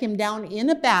she let him down in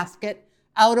a basket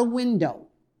out a window.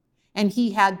 And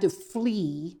he had to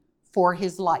flee for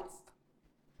his life.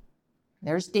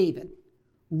 There's David,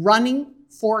 running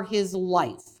for his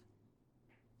life.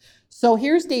 So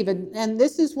here's David, and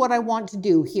this is what I want to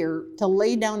do here, to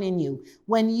lay down in you.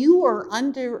 When you are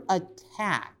under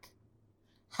attack,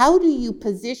 how do you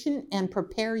position and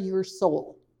prepare your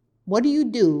soul? What do you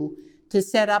do to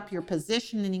set up your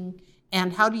positioning,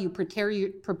 and how do you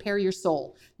prepare your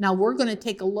soul? Now we're going to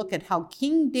take a look at how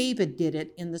King David did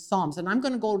it in the Psalms, and I'm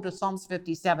going to go to Psalms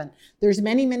 57. There's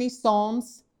many, many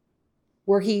Psalms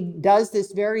where he does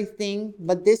this very thing,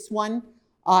 but this one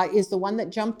is the one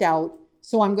that jumped out.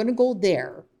 So I'm going to go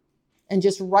there and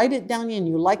just write it down in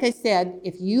you. Like I said,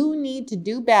 if you need to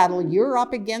do battle, you're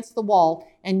up against the wall,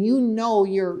 and you know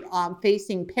you're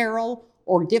facing peril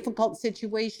or difficult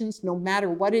situations, no matter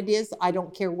what it is, I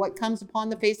don't care what comes upon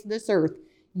the face of this earth,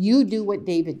 you do what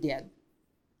David did.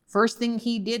 First thing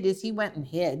he did is he went and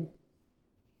hid.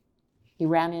 He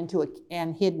ran into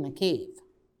and hid in a cave.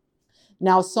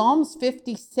 Now, Psalms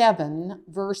 57,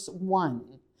 verse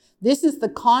 1. This is the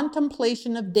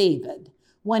contemplation of David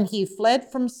when he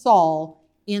fled from Saul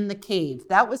in the cave.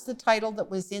 That was the title that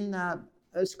was in the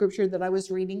scripture that I was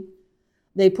reading.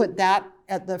 They put that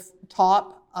at the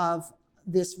top of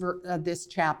this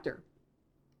chapter.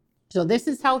 So this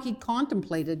is how he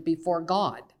contemplated before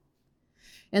God.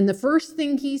 And the first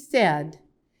thing he said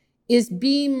is,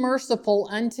 "Be merciful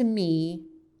unto me,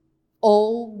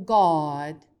 O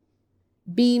God,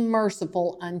 be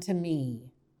merciful unto me."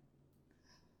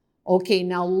 Okay,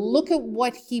 now look at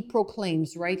what he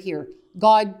proclaims right here.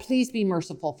 God, please be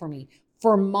merciful for me,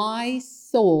 for my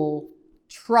soul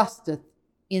trusteth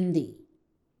in thee.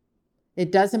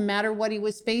 It doesn't matter what he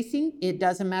was facing. It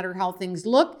doesn't matter how things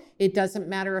look. It doesn't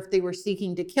matter if they were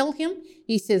seeking to kill him.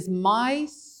 He says, my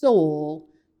soul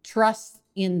trusts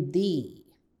in thee.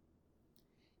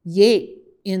 Yea,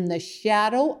 in the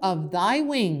shadow of thy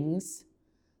wings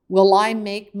will I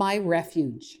make my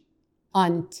refuge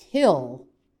until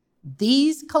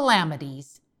these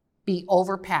calamities be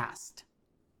overpassed.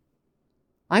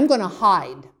 I'm going to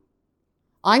hide.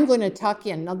 I'm going to tuck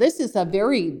in. Now, this is a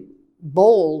very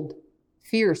bold,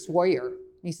 fierce warrior.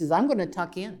 He says, I'm going to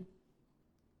tuck in.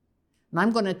 And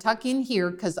I'm going to tuck in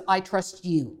here because I trust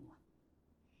you.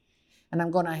 And I'm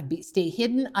going to stay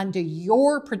hidden under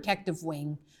your protective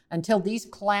wing until these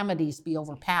calamities be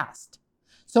overpassed.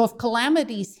 So if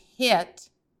calamities hit,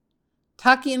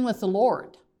 tuck in with the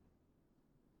Lord.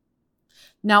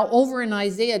 Now, over in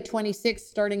Isaiah 26,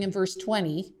 starting in verse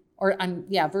 20,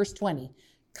 verse 20.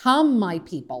 Come, my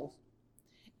people,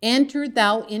 enter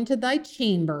thou into thy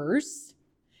chambers,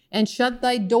 and shut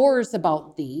thy doors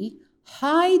about thee.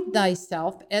 Hide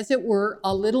thyself, as it were,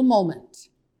 a little moment,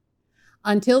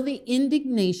 until the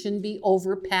indignation be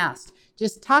overpast.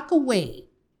 Just tuck away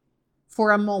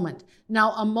for a moment.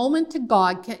 Now, a moment to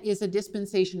God is a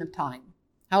dispensation of time,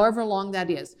 however long that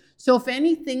is. So if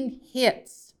anything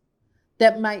hits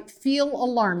that might feel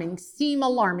alarming, seem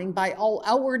alarming by all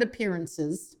outward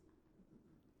appearances,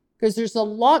 because there's a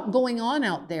lot going on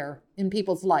out there in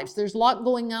people's lives. There's a lot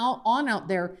going on out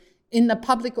there in the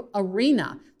public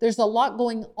arena. There's a lot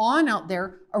going on out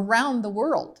there around the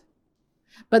world.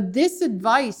 But this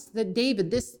advice that David,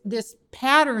 this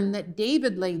pattern that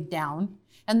David laid down,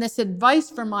 and this advice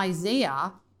from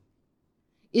Isaiah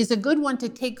is a good one to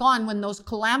take on when those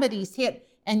calamities hit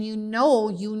and you know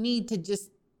you need to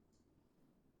just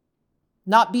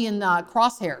not be in the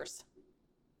crosshairs.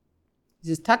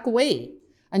 Just tuck away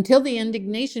until the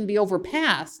indignation be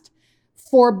overpast.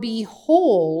 For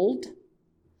behold,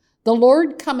 the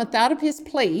Lord cometh out of his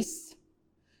place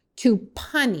to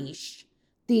punish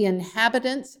the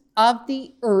inhabitants of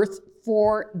the earth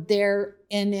for their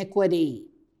iniquity.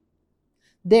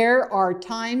 There are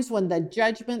times when the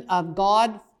judgment of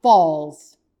God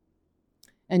falls,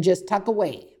 and just tuck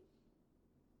away.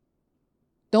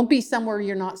 Don't be somewhere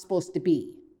you're not supposed to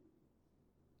be.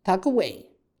 Tuck away.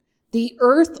 The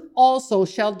earth also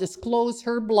shall disclose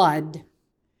her blood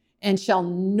and shall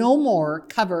no more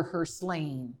cover her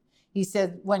slain. He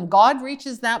said, when God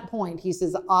reaches that point, he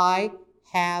says, I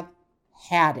have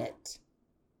had it.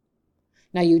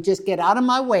 Now you just get out of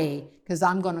my way, because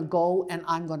I'm going to go and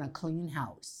I'm going to clean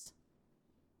house.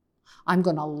 I'm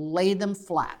going to lay them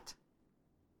flat.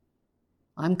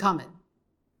 I'm coming.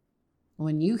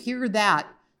 When you hear that,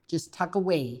 just tuck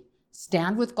away.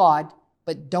 Stand with God,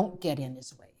 but don't get in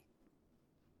his way.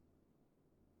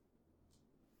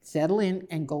 Settle in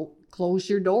and go close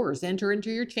your doors. Enter into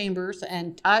your chambers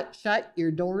and shut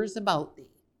your doors about thee.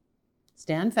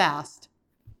 Stand fast.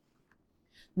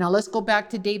 Now let's go back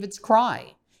to David's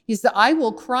cry. He said, I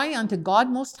will cry unto God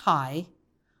Most High,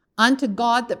 unto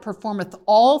God that performeth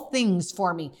all things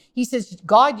for me. He says,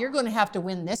 God, you're going to have to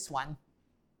win this one.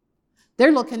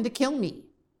 They're looking to kill me.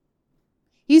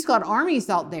 He's got armies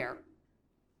out there.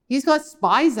 He's got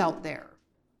spies out there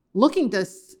looking to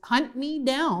hunt me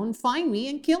down, find me,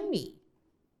 and kill me.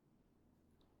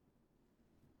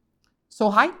 So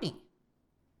hide me.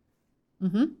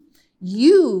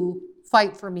 You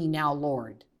fight for me now,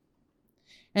 Lord.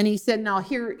 And he said, now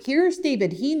here's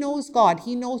David. He knows God.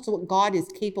 He knows what God is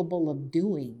capable of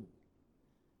doing.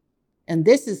 And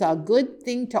this is a good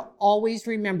thing to always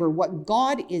remember, what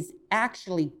God is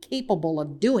actually capable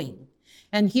of doing.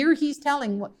 And here he's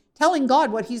telling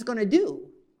God what he's going to do.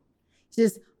 He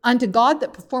says, unto God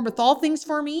that performeth all things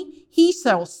for me, he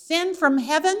shall send from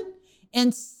heaven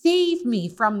and save me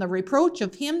from the reproach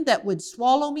of him that would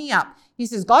swallow me up. He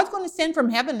says, God's going to send from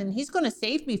heaven and he's going to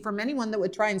save me from anyone that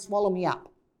would try and swallow me up.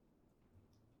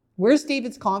 Where's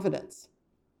David's confidence?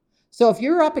 So if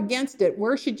you're up against it,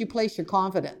 where should you place your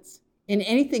confidence? In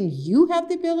anything you have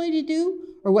the ability to do,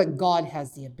 or what God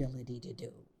has the ability to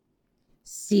do?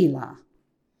 Selah.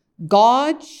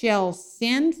 God shall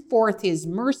send forth his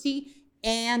mercy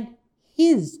and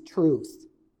his truth.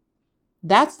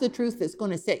 That's the truth that's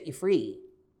going to set you free.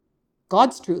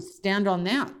 God's truth, stand on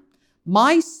that.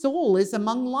 My soul is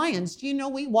among lions. Do you know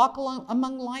we walk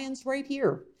among lions right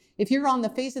here? If you're on the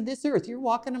face of this earth, you're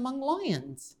walking among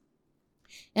lions.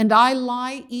 And I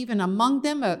lie even among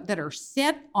them that are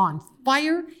set on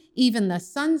fire, even the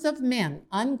sons of men,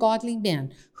 ungodly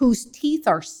men, whose teeth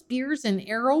are spears and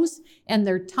arrows, and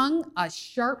their tongue a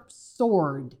sharp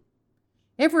sword.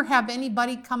 Ever have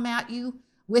anybody come at you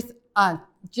with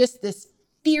just this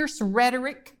fierce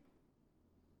rhetoric?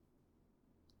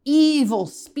 Evil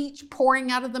speech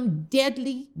pouring out of them,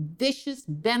 deadly, vicious,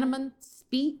 venomous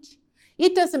speech.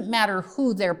 It doesn't matter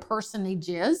who their personage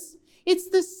is. It's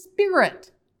the spirit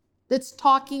that's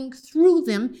talking through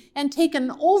them and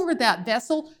taken over that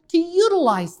vessel to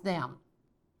utilize them.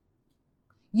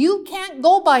 You can't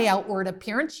go by outward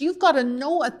appearance. You've got to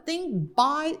know a thing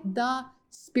by the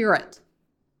Spirit.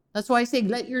 That's why I say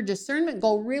let your discernment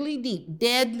go really deep.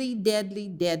 Deadly, deadly,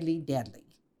 deadly, deadly.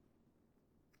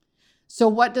 So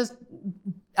what does,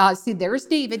 see, there's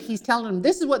David. He's telling them,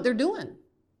 this is what they're doing.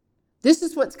 This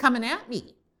is what's coming at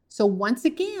me. So once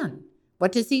again,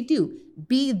 what does he do?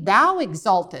 Be thou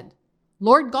exalted.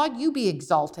 Lord God, you be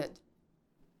exalted.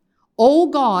 O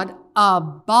God,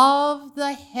 above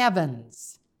the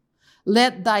heavens,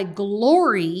 let thy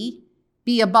glory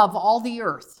be above all the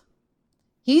earth.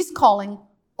 He's calling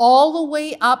all the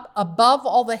way up above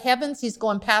all the heavens. He's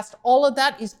going past all of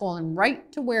that. He's going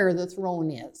right to where the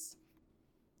throne is.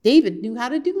 David knew how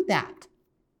to do that.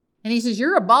 And he says,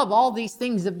 you're above all these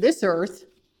things of this earth.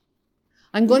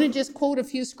 I'm going to just quote a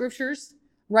few scriptures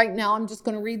right now. I'm just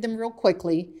going to read them real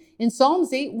quickly. In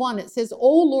Psalms 8:1, it says,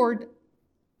 O Lord,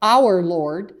 our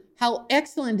Lord, how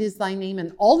excellent is thy name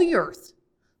in all the earth,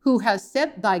 who has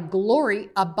set thy glory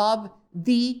above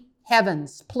the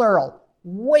heavens, plural,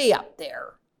 way up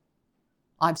there.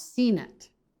 I've seen it.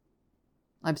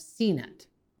 I've seen it.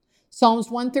 Psalms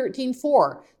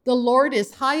 113:4, the Lord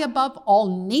is high above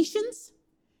all nations,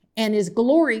 and his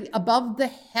glory above the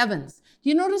heavens. Do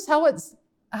you notice how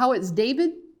it's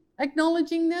David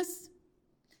acknowledging this?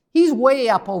 He's way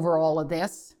up over all of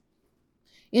this.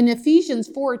 In Ephesians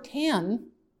 4:10,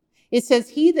 it says,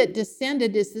 he that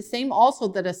descended is the same also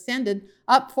that ascended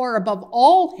up far above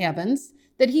all heavens,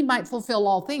 that he might fulfill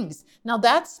all things. Now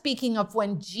that's speaking of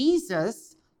when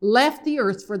Jesus left the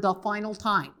earth for the final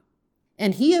time.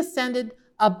 And he ascended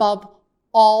above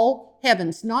all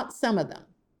heavens, not some of them,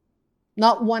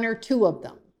 not one or two of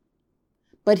them,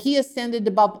 but he ascended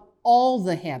above all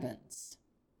the heavens,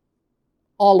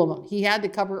 all of them. He had to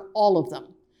cover all of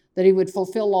them, that he would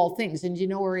fulfill all things. And you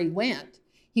know where he went?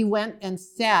 He went and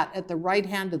sat at the right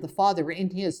hand of the Father in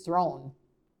his throne.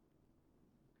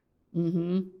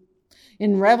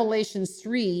 In Revelation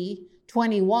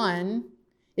 3:21,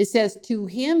 it says, to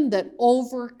him that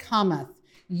overcometh.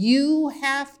 You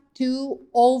have to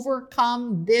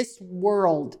overcome this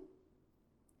world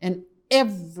and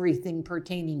everything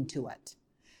pertaining to it.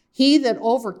 He that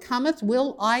overcometh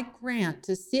will I grant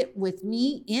to sit with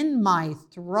me in my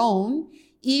throne,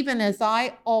 even as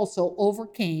I also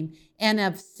overcame and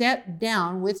have sat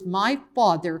down with my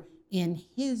Father in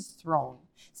his throne.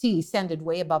 See, he ascended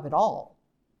way above it all.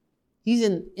 He's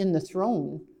in the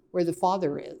throne where the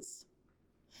Father is.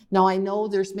 Now, I know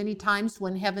there's many times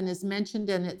when heaven is mentioned,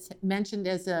 and it's mentioned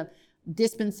as a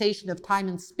dispensation of time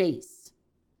and space.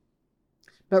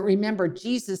 But remember,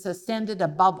 Jesus ascended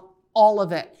above all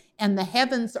of it, and the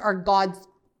heavens are God's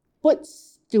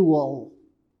footstool.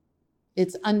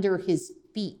 It's under his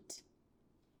feet.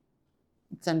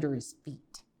 It's under his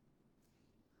feet.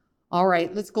 All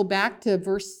right, let's go back to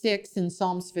verse 6 in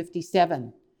Psalms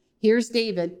 57. Here's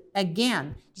David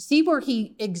again. You see where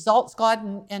he exalts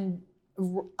God and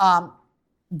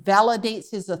validates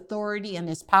his authority and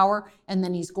his power, and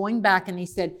then he's going back and he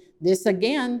said, this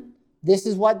again, this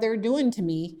is what they're doing to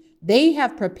me. They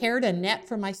have prepared a net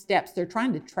for my steps. They're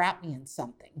trying to trap me in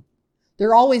something.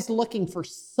 They're always looking for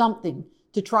something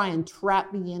to try and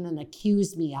trap me in and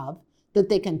accuse me of, that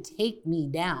they can take me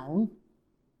down.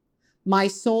 My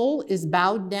soul is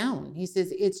bowed down. He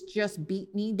says, it's just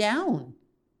beat me down.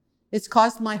 It's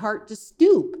caused my heart to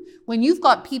stoop. When you've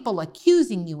got people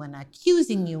accusing you and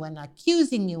accusing you and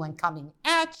accusing you and coming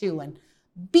at you and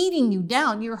beating you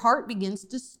down, your heart begins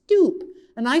to stoop.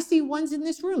 And I see ones in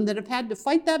this room that have had to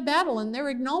fight that battle, and they're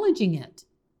acknowledging it.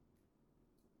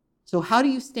 So how do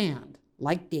you stand?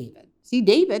 Like David. See,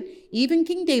 David, even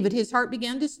King David, his heart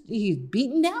began to, he's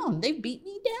beaten down. They beat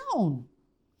me down.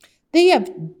 They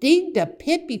have digged a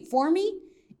pit before me,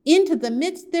 into the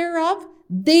midst thereof.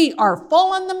 They are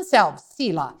fallen themselves,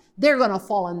 Selah. They're going to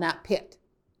fall in that pit.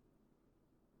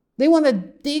 They want to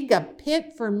dig a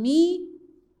pit for me,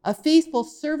 a faithful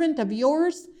servant of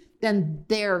yours, then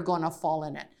they're going to fall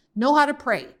in it. Know how to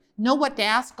pray. Know what to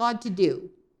ask God to do.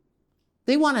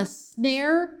 They want to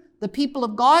snare the people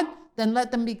of God, then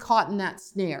let them be caught in that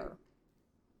snare.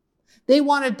 They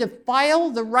want to defile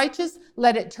the righteous,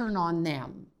 let it turn on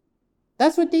them.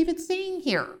 That's what David's saying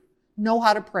here. Know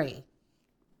how to pray.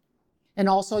 And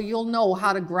also you'll know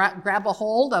how to grab a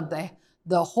hold of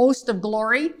the host of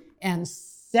glory and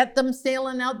set them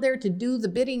sailing out there to do the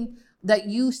bidding that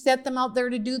you set them out there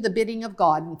to do, the bidding of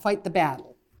God, and fight the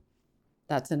battle.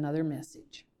 That's another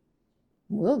message.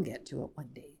 We'll get to it one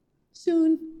day.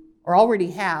 Soon. Or already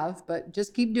have, but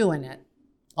just keep doing it.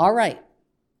 All right.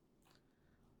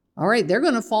 All right, they're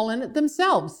going to fall in it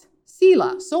themselves.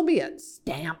 Selah, so be it.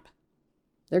 Stamp.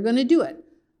 They're going to do it.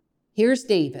 Here's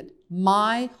David.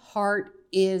 My heart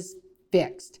is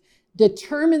fixed.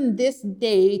 Determine this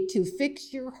day to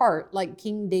fix your heart like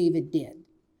King David did.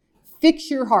 Fix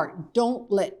your heart.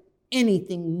 Don't let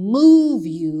anything move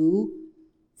you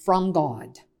from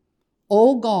God.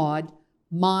 Oh God,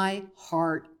 my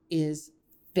heart is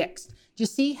fixed. Do you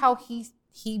see how he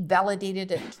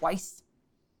validated it twice?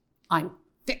 I'm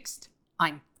fixed.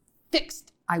 I'm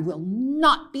fixed. I will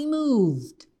not be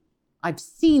moved. I've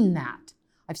seen that.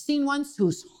 I've seen ones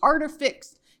whose heart are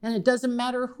fixed, and it doesn't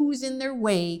matter who's in their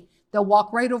way. They'll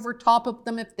walk right over top of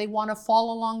them if they want to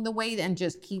fall along the way, and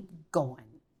just keep going.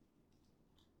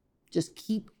 Just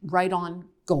keep right on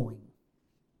going.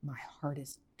 My heart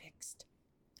is fixed.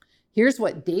 Here's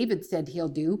what David said he'll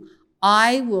do.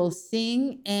 I will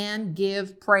sing and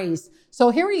give praise. So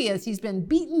here he is. He's been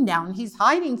beaten down. He's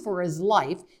hiding for his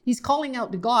life. He's calling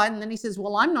out to God. And then he says,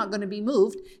 well, I'm not going to be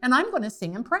moved, and I'm going to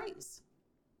sing and praise.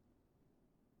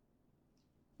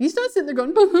 He's not sitting there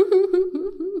going, poor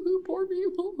me.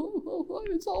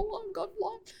 It's all I've got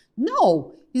left.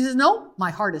 No. He says, no,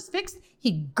 my heart is fixed.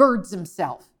 He girds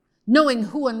himself, knowing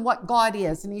who and what God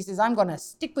is. And he says, I'm going to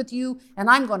stick with you, and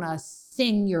I'm going to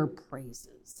sing your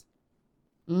praises.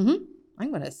 I'm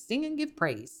going to sing and give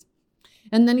praise.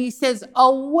 And then he says,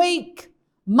 awake,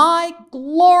 my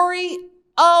glory,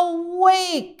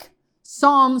 awake,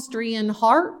 psalmistry and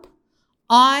harp.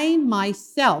 I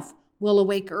myself will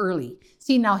awake early.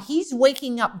 See, now he's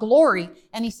waking up glory,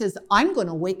 and he says, I'm going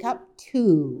to wake up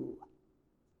too.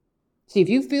 See, if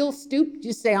you feel stooped,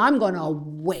 just say, I'm going to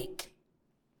wake.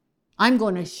 I'm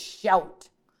going to shout.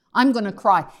 I'm going to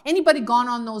cry. Anybody gone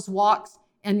on those walks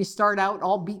and you start out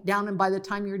all beat down, and by the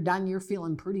time you're done, you're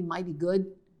feeling pretty mighty good?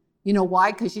 You know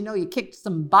why? Because you know you kicked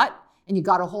some butt and you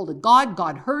got a hold of God.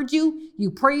 God heard you. You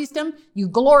praised him. You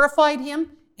glorified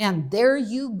him. And there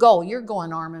you go. You're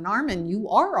going arm in arm, and you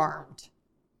are armed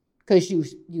because you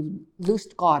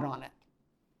loosed God on it.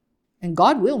 And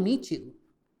God will meet you.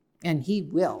 and he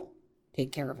will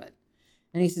take care of it.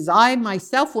 And he says, I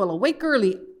myself will awake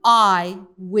early. I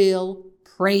will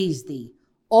praise thee.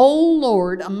 O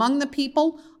Lord, among the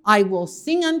people, I will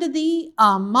sing unto thee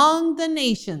among the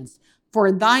nations.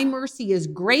 For thy mercy is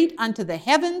great unto the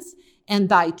heavens, and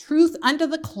thy truth unto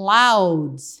the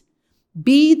clouds.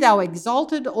 Be thou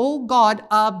exalted, O God,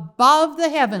 above the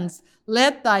heavens.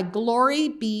 Let thy glory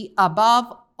be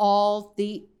above all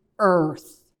the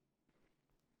earth.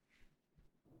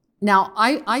 Now,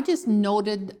 I just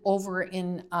noted over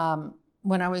in,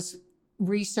 when I was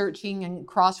researching and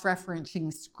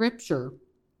cross-referencing scripture,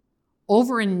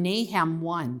 over in Nahum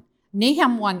 1.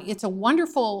 Nahum 1, it's a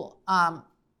wonderful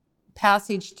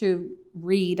passage to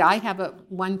read. I have a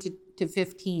 1 to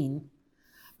 15.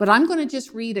 But I'm going to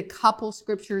just read a couple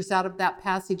scriptures out of that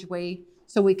passageway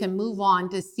so we can move on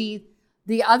to see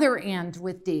the other end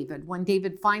with David, when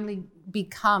David finally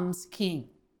becomes king.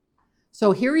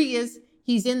 So here he is.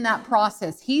 He's in that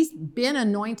process. He's been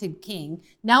anointed king.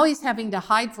 Now he's having to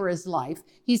hide for his life.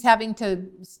 He's having to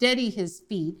steady his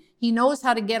feet. He knows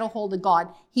how to get a hold of God.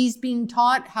 He's being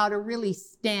taught how to really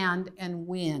stand and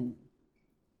win.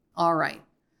 All right.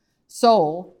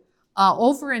 So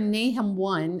over in Nahum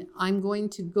 1, I'm going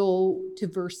to go to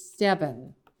verse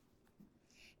 7.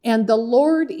 And the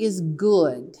Lord is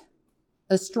good,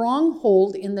 a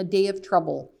stronghold in the day of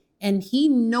trouble, and he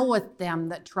knoweth them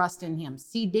that trust in him.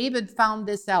 See, David found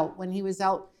this out when he was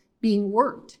out being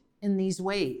worked in these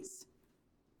ways,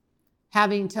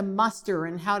 having to muster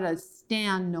and how to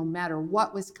stand no matter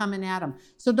what was coming at him.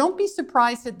 So don't be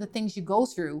surprised at the things you go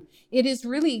through. It is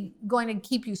really going to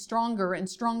keep you stronger and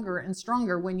stronger and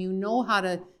stronger when you know how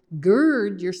to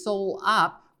gird your soul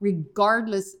up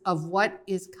regardless of what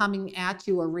is coming at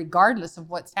you or regardless of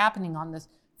what's happening on the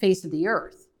face of the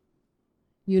earth.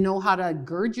 You know how to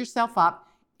gird yourself up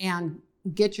and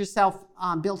get yourself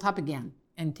built up again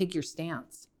and take your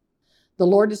stance. The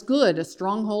Lord is good, a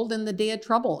stronghold in the day of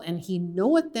trouble, and he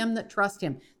knoweth them that trust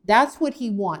him. That's what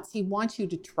he wants. He wants you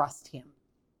to trust him.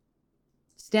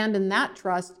 Stand in that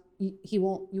trust, you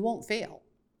won't fail.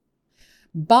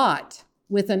 But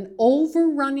with an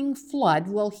overrunning flood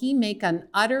will he make an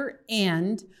utter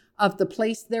end of the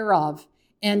place thereof,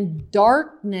 and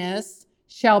darkness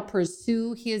shall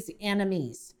pursue his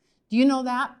enemies. Do you know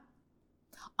that?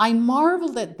 I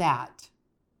marveled at that.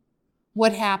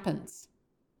 What happens?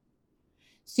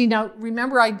 See, now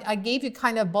remember I gave you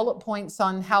kind of bullet points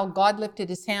on how God lifted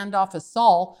his hand off of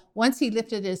Saul. Once he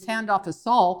lifted his hand off of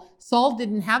Saul, Saul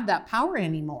didn't have that power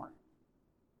anymore.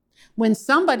 When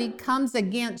somebody comes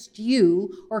against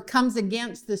you or comes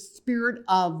against the Spirit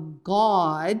of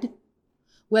God,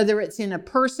 whether it's in a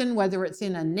person, whether it's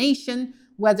in a nation,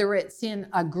 whether it's in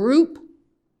a group,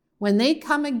 when they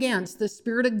come against the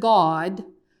Spirit of God,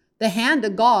 the hand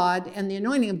of God and the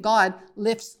anointing of God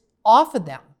lifts off of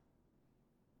them.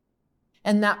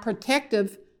 And that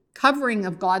protective covering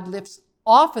of God lifts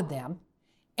off of them.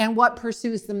 And what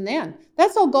pursues them then?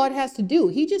 That's all God has to do.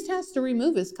 He just has to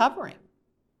remove his covering.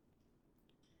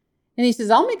 And he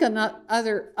says, I'll make an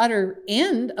utter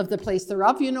end of the place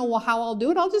thereof. You know how I'll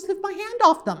do it? I'll just lift my hand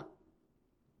off them.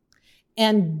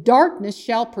 And darkness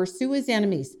shall pursue his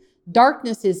enemies.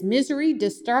 Darkness is misery,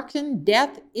 destruction,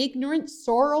 death, ignorance,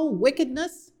 sorrow,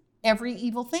 wickedness, every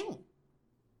evil thing.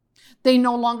 They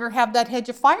no longer have that hedge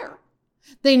of fire.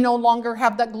 They no longer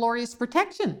have that glorious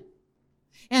protection.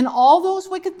 And all those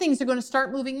wicked things are going to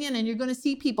start moving in, and you're going to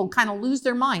see people kind of lose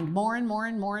their mind more and more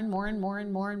and more and more and more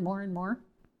and more and more and more.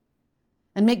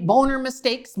 And make boner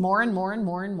mistakes more and more and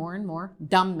more and more and more.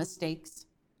 Dumb mistakes.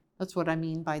 That's what I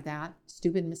mean by that.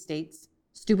 Stupid mistakes.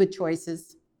 Stupid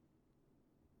choices.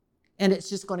 And it's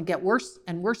just going to get worse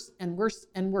and worse and worse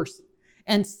and worse.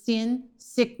 And sin,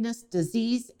 sickness,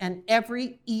 disease, and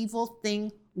every evil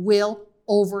thing will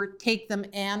overtake them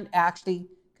and actually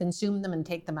consume them and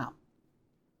take them out.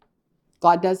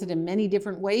 God does it in many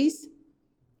different ways.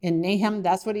 In Nahum,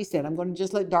 that's what he said. I'm going to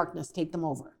just let darkness take them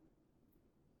over.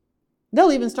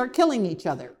 They'll even start killing each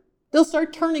other. They'll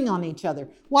start turning on each other.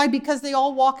 Why? Because they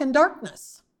all walk in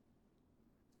darkness.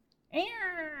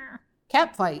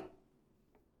 Cat fight.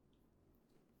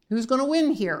 Who's going to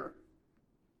win here?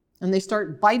 And they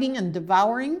start biting and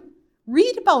devouring.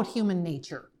 Read about human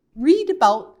nature. Read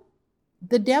about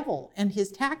the devil and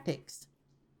his tactics.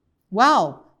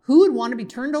 Wow, who would want to be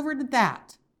turned over to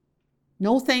that?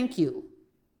 No, thank you.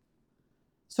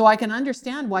 So I can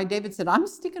understand why David said, I'm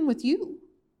sticking with you.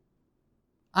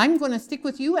 I'm going to stick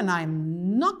with you, and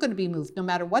I'm not going to be moved no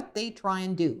matter what they try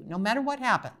and do. No matter what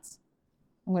happens,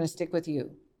 I'm going to stick with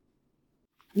you.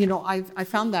 You know, I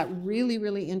found that really,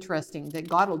 really interesting that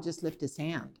God will just lift his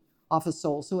hand off a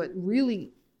soul. So it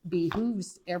really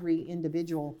behooves every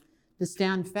individual to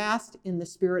stand fast in the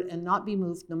Spirit and not be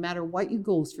moved no matter what you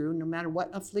go through, no matter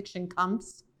what affliction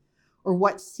comes or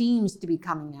what seems to be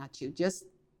coming at you. Just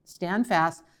stand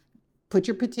fast, put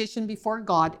your petition before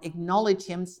God, acknowledge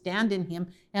Him, stand in Him,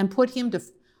 and put Him to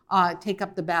take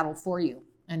up the battle for you,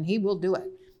 and He will do it.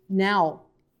 Now,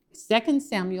 2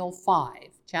 Samuel 5,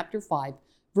 chapter 5,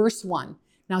 verse 1.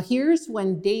 Now here's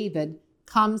when David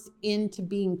comes into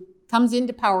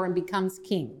power and becomes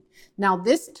king. Now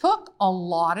this took a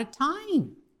lot of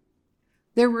time.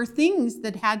 There were things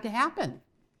that had to happen.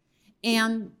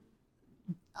 And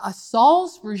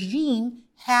Saul's regime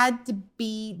had to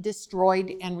be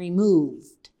destroyed and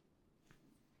removed.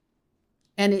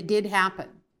 And it did happen.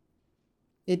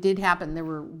 It did happen. There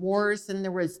were wars and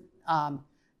there was all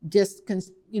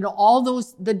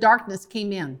those, the darkness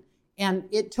came in and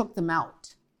it took them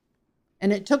out.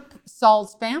 And it took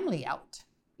Saul's family out,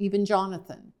 even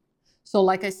Jonathan. So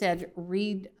like I said,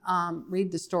 read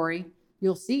the story.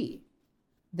 You'll see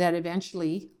that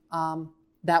eventually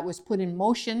that was put in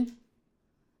motion.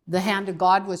 The hand of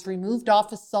God was removed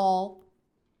off of Saul.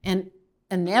 And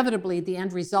inevitably, the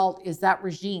end result is that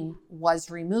regime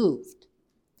was removed.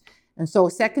 And so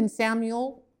 2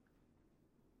 Samuel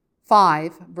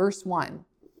 5, verse 1.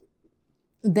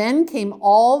 Then came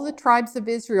all the tribes of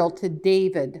Israel to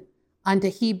David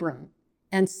unto Hebron,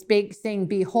 and spake, saying,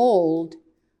 Behold,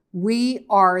 we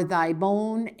are thy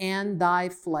bone and thy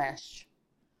flesh.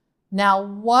 Now,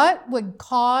 what would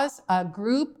cause a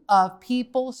group of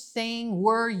people saying,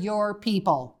 we're your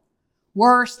people?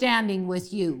 We're standing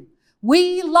with you.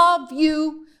 We love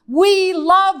you. We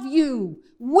love you.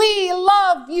 We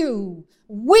love you.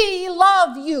 We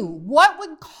love you. What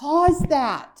would cause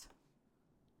that?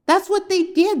 That's what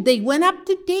they did. They went up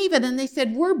to David and they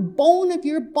said, we're bone of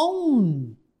your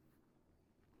bone.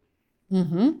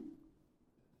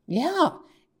 Yeah.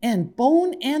 And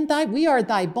bone and we are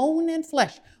thy bone and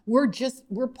flesh. We're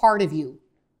part of you.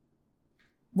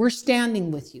 We're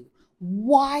standing with you.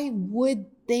 Why would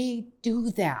they do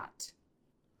that?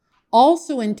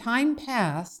 Also in time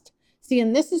past, see,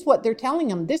 and this is what they're telling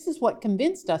them. This is what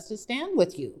convinced us to stand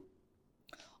with you.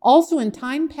 Also in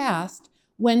time past,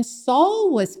 when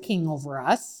Saul was king over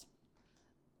us,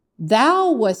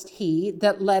 thou wast he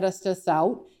that led us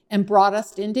out and brought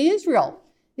us into Israel.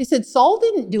 They said, Saul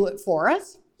didn't do it for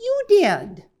us. You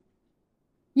did.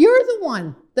 You're the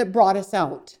one that brought us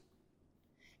out.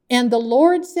 And the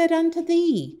Lord said unto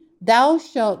thee, Thou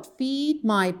shalt feed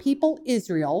my people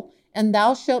Israel, and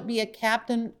thou shalt be a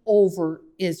captain over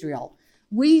Israel.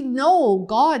 We know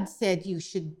God said you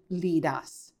should lead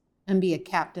us and be a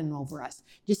captain over us. Do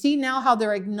you see now how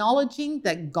they're acknowledging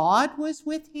that God was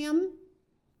with him?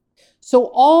 So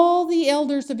all the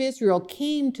elders of Israel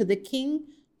came to the king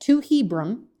to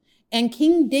Hebron, and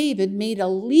King David made a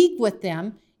league with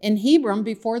them in Hebron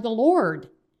before the Lord.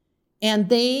 And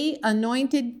they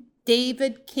anointed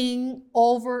David king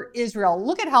over Israel.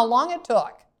 Look at how long it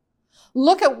took.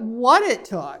 Look at what it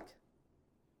took.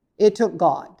 It took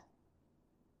God.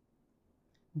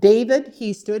 David,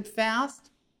 he stood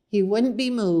fast. He wouldn't be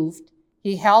moved.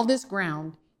 He held his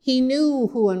ground. He knew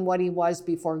who and what he was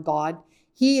before God.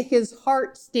 His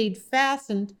heart stayed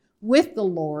fastened with the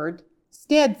Lord,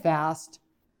 steadfast,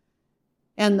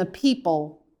 and the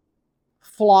people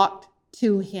flocked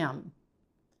to him.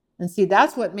 And see,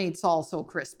 that's what made Saul so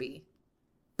crispy.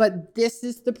 But this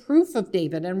is the proof of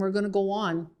David, and we're going to go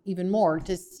on even more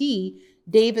to see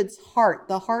David's heart,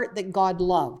 the heart that God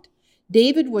loved.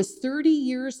 David was 30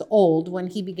 years old when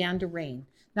he began to reign.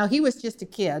 Now, he was just a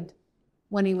kid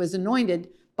when he was anointed,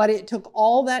 but it took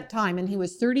all that time, and he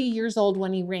was 30 years old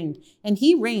when he reigned. And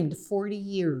he reigned 40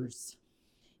 years.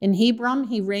 In Hebron,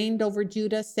 he reigned over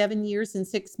Judah 7 years and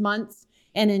 6 months.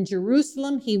 And in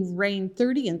Jerusalem, he reigned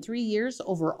 30 and 3 years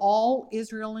over all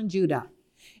Israel and Judah.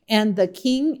 And the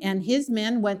king and his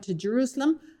men went to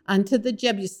Jerusalem unto the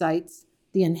Jebusites,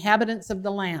 the inhabitants of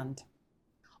the land.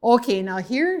 Okay, now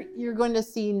here you're going to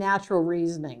see natural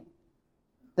reasoning.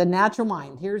 The natural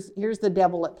mind. Here's the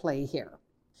devil at play here.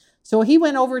 So he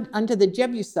went over unto the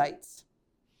Jebusites,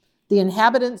 the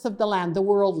inhabitants of the land, the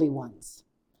worldly ones,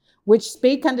 which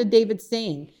spake unto David,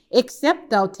 saying, Except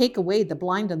thou take away the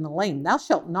blind and the lame, thou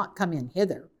shalt not come in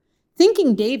hither.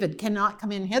 Thinking David cannot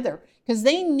come in hither, because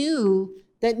they knew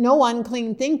that no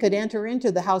unclean thing could enter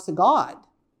into the house of God.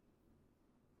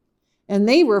 And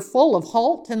they were full of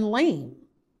halt and lame,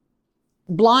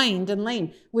 blind and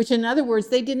lame, which in other words,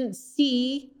 they didn't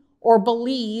see or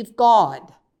believe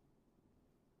God.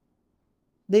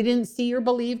 They didn't see or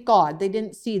believe God. They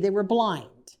didn't see. They were blind.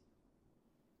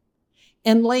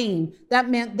 And lame, that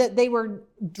meant that they were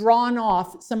drawn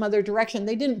off some other direction.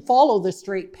 They didn't follow the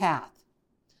straight path.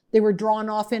 They were drawn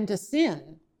off into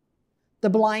sin, the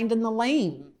blind and the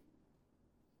lame.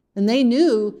 And they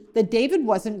knew that David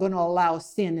wasn't going to allow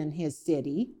sin in his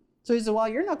city. So he said, well,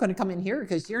 you're not going to come in here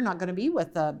because you're not going to be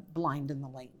with the blind and the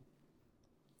lame.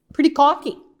 Pretty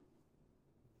cocky.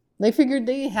 They figured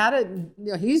they had it.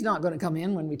 You know, he's not going to come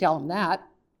in when we tell him that.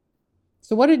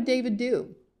 So what did David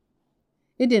do?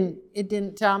 It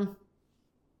didn't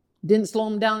slow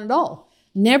him down at all.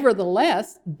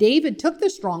 Nevertheless, David took the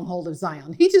stronghold of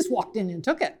Zion. He just walked in and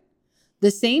took it. The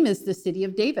same as the city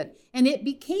of David. And it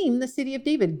became the city of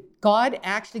David. God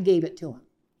actually gave it to him.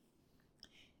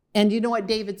 And you know what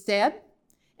David said?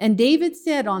 And David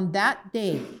said on that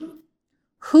day,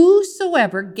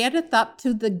 whosoever getteth up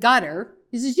to the gutter,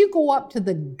 he says, you go up to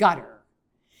the gutter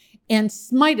and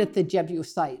smiteth the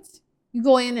Jebusites. You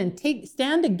go in and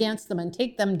stand against them and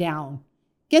take them down.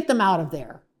 Get them out of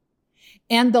there.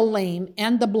 And the lame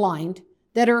and the blind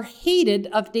that are hated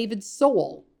of David's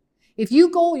soul. If you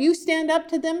go, you stand up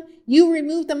to them, you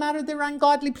remove them out of their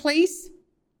ungodly place,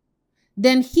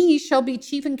 then he shall be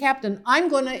chief and captain. I'm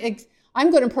going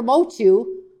to promote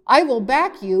you. I will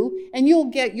back you, and you'll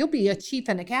be a chief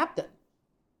and a captain.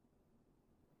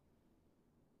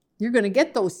 You're going to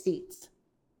get those seats.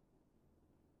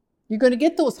 You're going to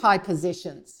get those high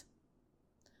positions.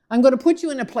 I'm going to put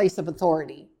you in a place of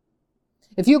authority.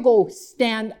 If you go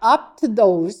stand up to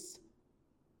those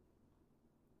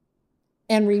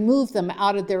and remove them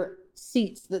out of their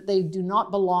seats that they do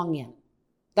not belong in.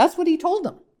 That's what he told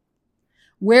them.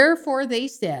 Wherefore they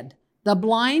said, the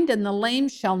blind and the lame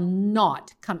shall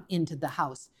not come into the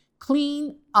house.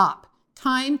 Clean up.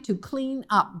 Time to clean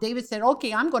up. David said,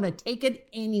 okay, I'm going to take it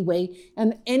anyway.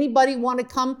 And anybody want to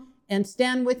come and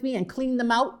stand with me and clean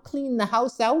them out, clean the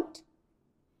house out?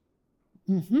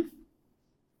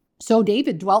 So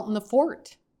David dwelt in the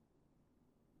fort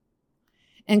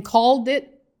and called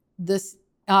it the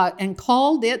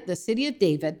city of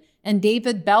David. And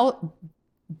David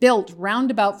built round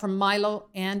about from Milo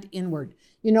and inward.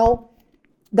 You know,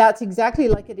 that's exactly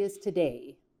like it is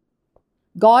today.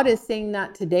 God is saying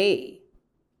that today.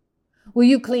 Will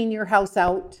you clean your house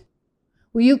out?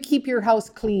 Will you keep your house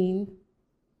clean?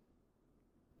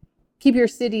 Keep your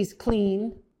cities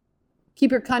clean.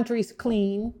 Keep your countries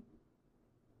clean.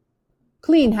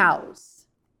 Clean house.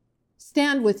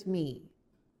 Stand with me.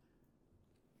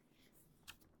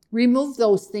 Remove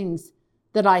those things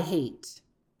that I hate.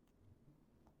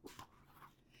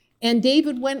 And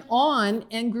David went on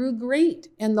and grew great,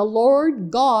 and the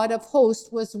Lord God of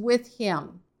hosts was with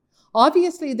him.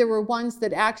 Obviously, there were ones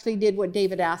that actually did what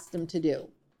David asked them to do.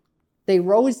 They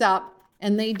rose up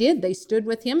and they did. They stood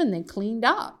with him and they cleaned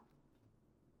up.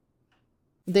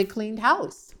 They cleaned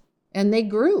house and they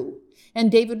grew.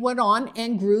 And David went on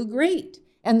and grew great.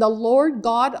 And the Lord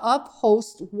God of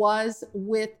hosts was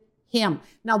with him.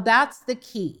 Now that's the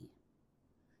key.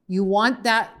 You want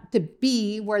that to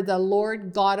be where the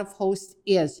Lord God of hosts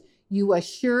is. You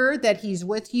assure that he's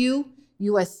with you.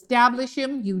 You establish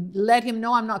him. You let him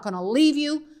know, I'm not going to leave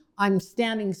you. I'm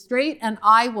standing straight and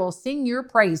I will sing your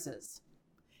praises.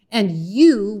 And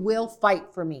you will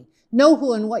fight for me. Know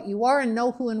who and what you are and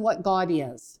know who and what God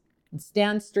is. And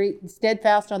stand straight and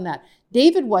steadfast on that.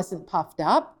 David wasn't puffed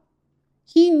up.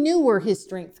 He knew where his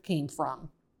strength came from.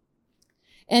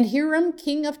 And Hiram,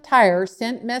 king of Tyre,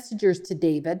 sent messengers to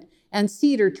David, and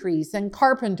cedar trees, and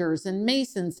carpenters, and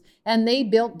masons, and they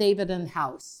built David an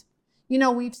house. You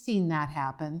know, we've seen that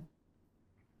happen,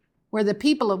 where the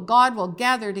people of God will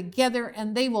gather together,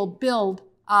 and they will build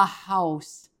a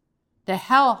house to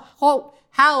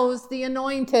house the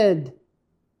anointed,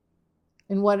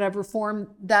 in whatever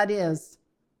form that is.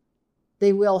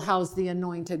 They will house the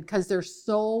anointed, because they're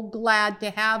so glad to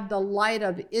have the light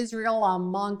of Israel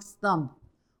amongst them.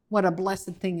 What a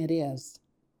blessed thing it is.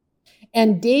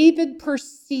 And David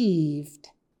perceived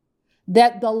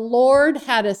that the Lord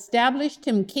had established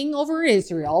him king over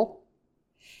Israel,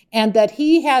 and that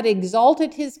he had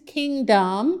exalted his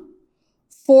kingdom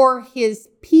for his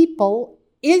people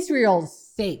Israel's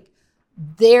sake.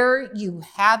 There you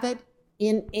have it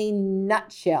in a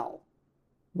nutshell,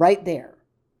 right there.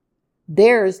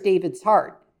 There's David's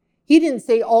heart. He didn't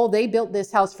say, oh, they built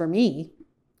this house for me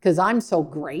because I'm so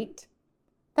great.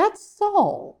 That's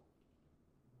Saul.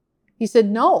 He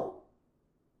said, no.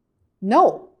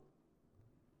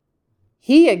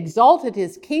 He exalted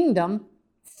his kingdom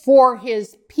for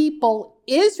his people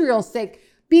Israel's sake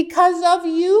because of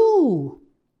you.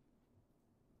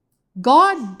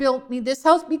 God built me this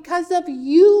house because of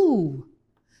you.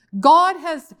 God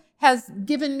has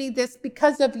given me this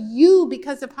because of you,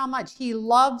 because of how much he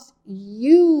loves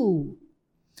you.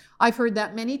 I've heard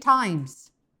that many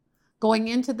times. going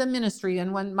into the ministry,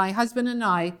 and when my husband and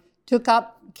I took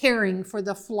up caring for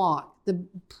the flock, the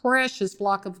precious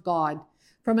flock of God,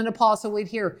 from an apostle we'd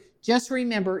hear, just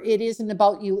remember, it isn't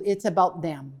about you, it's about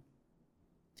them.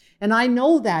 And I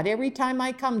know that every time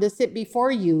I come to sit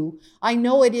before you, I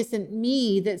know it isn't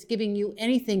me that's giving you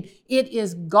anything. It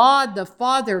is God the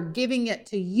Father giving it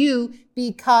to you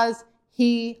because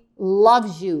he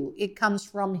loves you. It comes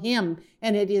from him,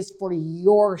 and it is for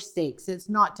your sakes. It's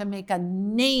not to make a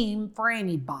name for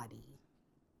anybody.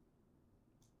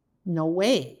 No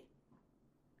way.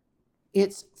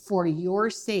 It's for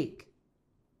your sake.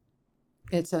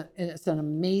 It's an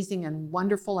amazing and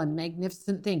wonderful and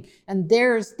magnificent thing. And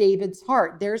there's David's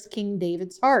heart. There's King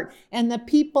David's heart. And the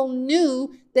people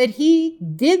knew that he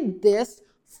did this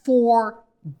for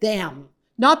them.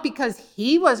 Not because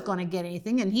he was going to get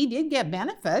anything, and he did get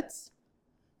benefits,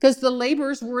 because the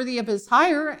laborers worthy of his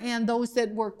hire, and those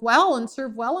that work well and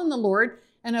serve well in the Lord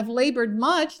and have labored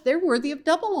much, they're worthy of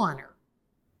double honor.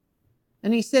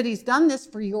 And he said he's done this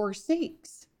for your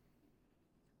sakes.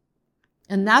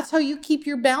 And that's how you keep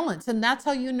your balance. And that's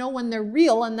how you know when they're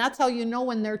real. And that's how you know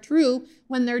when they're true,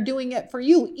 when they're doing it for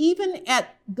you, even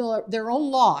at their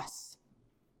own loss.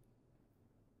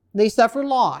 They suffer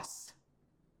loss,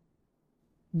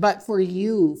 but for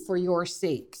you, for your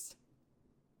sakes.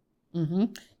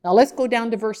 Now let's go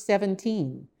down to verse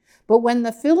 17. But when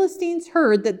the Philistines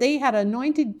heard that they had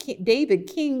anointed David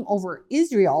king over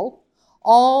Israel,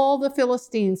 all the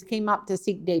Philistines came up to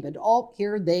seek David. Oh,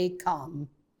 here they come.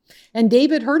 And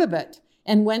David heard of it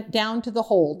and went down to the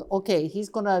hold. Okay, he's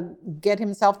going to get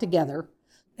himself together.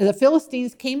 And the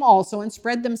Philistines came also and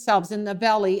spread themselves in the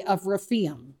valley of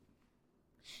Rephaim.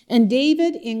 And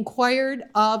David inquired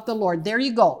of the Lord. There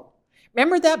you go.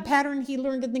 Remember that pattern he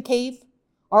learned in the cave?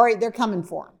 All right, they're coming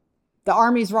for him. The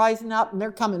army's rising up and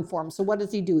they're coming for him. So what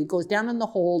does he do? He goes down in the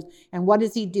hold, and what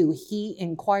does he do? He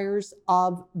inquires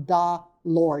of the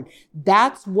Lord.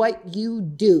 That's what you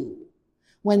do.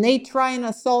 When they try and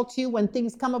assault you, when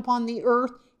things come upon the earth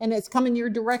and it's coming your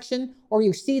direction, or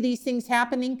you see these things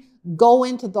happening, go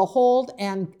into the hold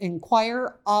and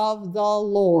inquire of the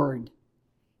Lord.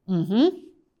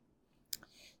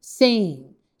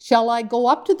 Saying, shall I go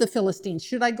up to the Philistines?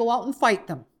 Should I go out and fight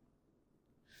them?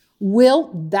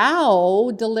 Wilt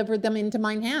thou deliver them into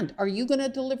mine hand? Are you going to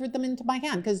deliver them into my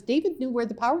hand? Because David knew where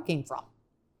the power came from.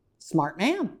 Smart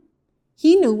man.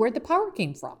 He knew where the power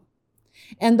came from.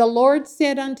 And the Lord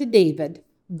said unto David,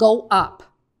 go up,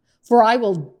 for I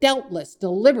will doubtless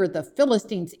deliver the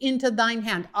Philistines into thine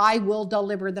hand. I will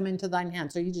deliver them into thine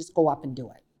hand. So you just go up and do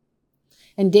it.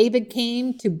 And David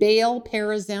came to Baal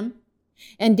Perazim,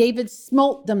 and David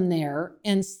smote them there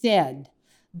and said,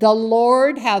 the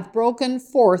Lord hath broken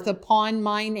forth upon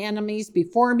mine enemies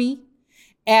before me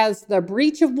as the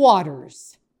breach of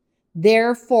waters.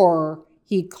 Therefore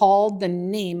he called the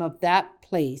name of that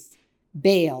place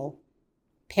Baal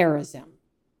Perazim.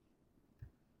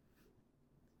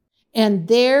 And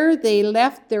there they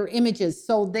left their images.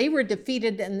 So they were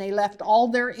defeated, and they left all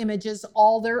their images,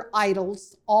 all their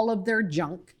idols, all of their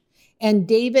junk. And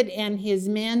David and his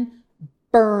men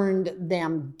burned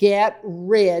them. Get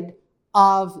rid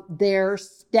of their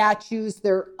statues,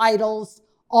 their idols,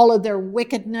 all of their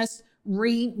wickedness.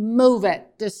 Remove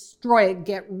it, destroy it,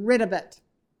 get rid of it.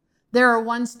 There are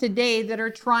ones today that are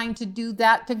trying to do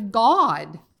that to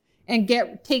God and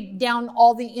take down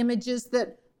all the images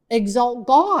that exalt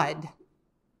God.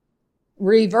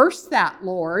 Reverse that,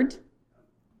 Lord.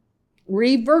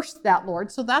 Reverse that,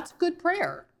 Lord. So that's good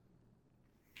prayer.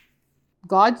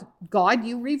 God,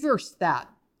 you reverse that.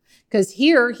 Because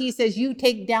here he says you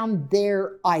take down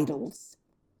their idols,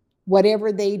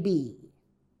 whatever they be.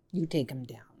 You take them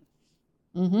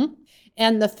down.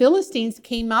 And the Philistines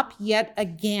came up yet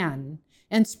again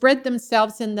and spread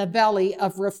themselves in the valley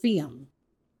of Rephaim.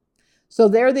 So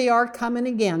there they are coming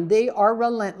again. They are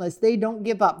relentless. They don't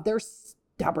give up. They're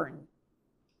stubborn.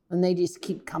 And they just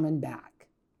keep coming back.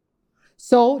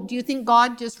 So do you think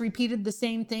God just repeated the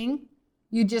same thing?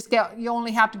 You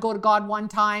only have to go to God one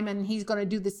time and he's going to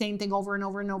do the same thing over and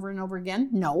over and over and over again?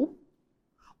 No.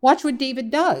 Watch what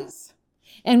David does.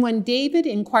 And when David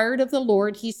inquired of the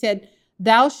Lord, he said,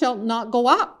 thou shalt not go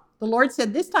up. The Lord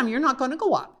said, this time you're not going to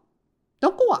go up.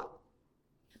 Don't go up.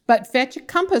 But fetch a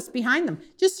compass behind them.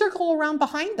 Just circle around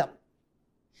behind them.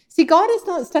 See, God is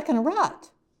not stuck in a rut.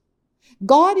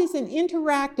 God is an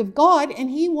interactive God, and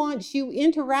he wants you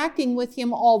interacting with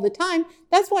him all the time.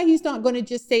 That's why he's not going to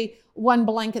just say one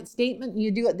blanket statement and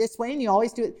you do it this way and you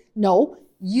always do it. No,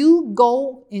 you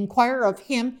go inquire of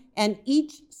him, and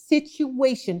each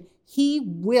situation, he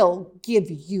will give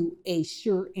you a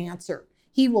sure answer.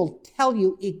 He will tell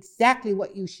you exactly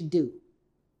what you should do.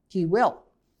 He will.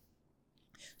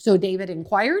 So David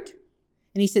inquired,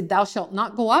 and he said, thou shalt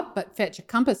not go up, but fetch a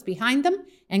compass behind them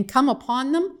and come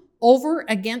upon them over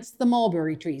against the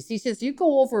mulberry trees. He says, you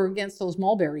go over against those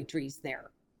mulberry trees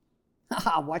there.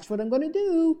 Watch what I'm going to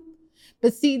do.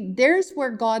 But see, there's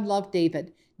where God loved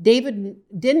David. David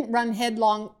didn't run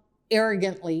headlong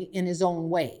arrogantly in his own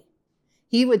way.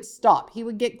 He would stop. He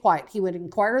would get quiet. He would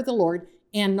inquire of the Lord.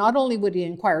 And not only would he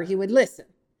inquire, he would listen.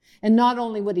 And not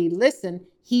only would he listen,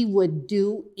 he would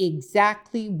do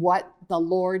exactly what the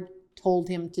Lord told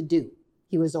him to do.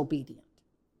 He was obedient.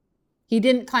 He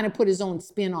didn't kind of put his own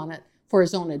spin on it for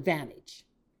his own advantage,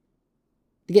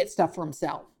 to get stuff for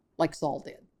himself, like Saul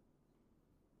did.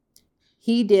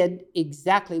 He did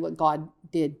exactly what God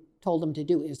told him to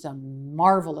do. He was a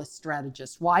marvelous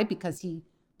strategist. Why? Because he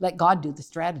let God do the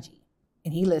strategy,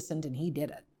 and he listened and he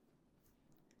did it.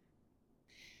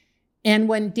 And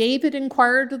when David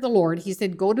inquired of the Lord, he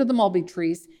said, go to the mulberry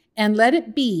trees, and let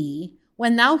it be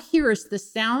when thou hearest the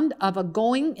sound of a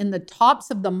going in the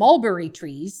tops of the mulberry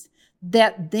trees,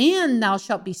 that then thou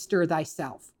shalt bestir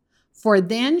thyself. For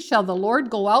then shall the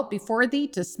Lord go out before thee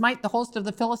to smite the host of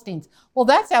the Philistines. Well,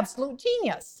 that's absolute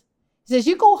genius. He says,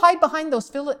 you go hide behind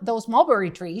those mulberry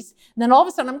trees, and then all of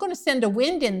a sudden I'm going to send a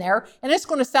wind in there, and it's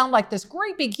going to sound like this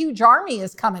great big huge army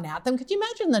is coming at them. Could you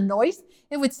imagine the noise?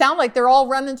 It would sound like they're all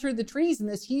running through the trees, and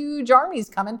this huge army is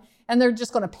coming, and they're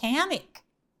just going to panic.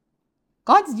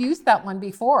 God's used that one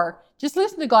before. Just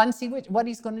listen to God and see what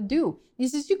he's going to do. He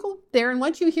says, you go there, and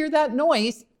once you hear that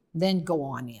noise, then go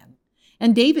on in.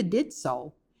 And David did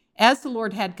so, as the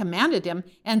Lord had commanded him,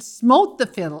 and smote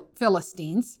the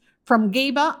Philistines from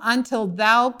Geba until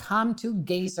thou come to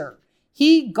Gezer.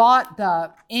 He got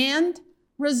the end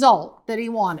result that he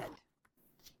wanted.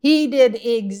 He did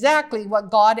exactly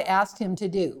what God asked him to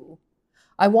do.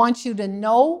 I want you to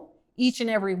know, each and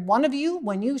every one of you,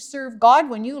 when you serve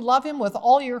God, when you love him with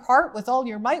all your heart, with all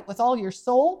your might, with all your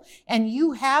soul, and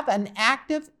you have an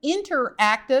active,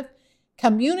 interactive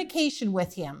communication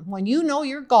with him, when you know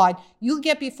your God, you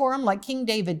get before him like King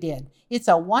David did. It's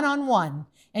a one-on-one.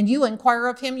 And you inquire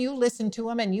of him, you listen to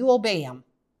him, and you obey him.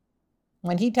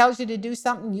 When he tells you to do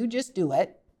something, you just do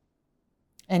it.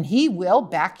 And he will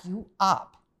back you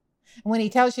up. And when he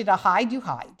tells you to hide, you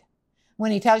hide.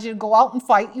 When he tells you to go out and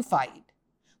fight, you fight.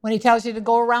 When he tells you to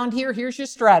go around here, here's your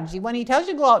strategy. When he tells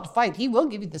you to go out to fight, he will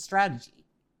give you the strategy.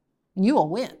 And you will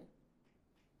win.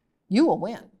 You will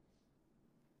win.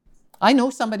 I know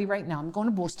somebody right now. I'm going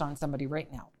to boast on somebody right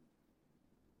now.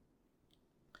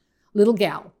 Little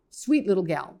gal. Sweet little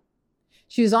gal.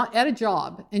 She was at a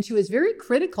job, and she was very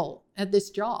critical at this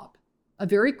job, a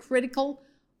very critical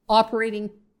operating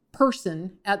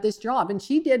person at this job. And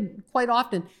she did quite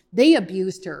often. They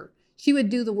abused her. She would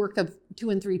do the work of 2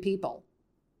 and 3 people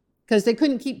because they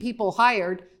couldn't keep people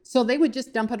hired. So they would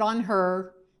just dump it on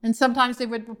her. And sometimes they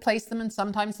would replace them and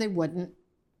sometimes they wouldn't.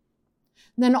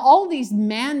 And then all these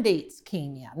mandates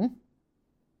came in.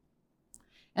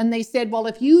 And they said, well,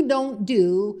 if you don't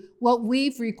do what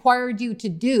we've required you to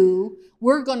do,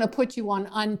 we're going to put you on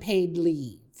unpaid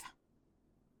leave.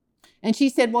 And she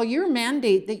said, well, your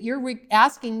mandate that you're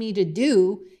asking me to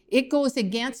do, it goes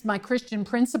against my Christian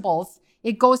principles.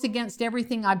 It goes against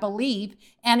everything I believe.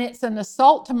 And it's an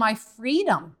assault to my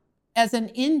freedom as an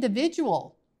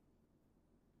individual.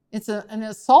 It's an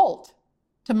assault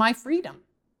to my freedom.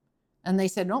 And they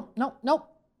said, nope, nope, nope.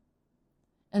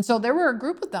 And so there were a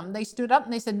group of them. They stood up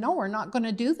and they said, no, we're not going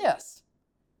to do this.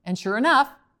 And sure enough,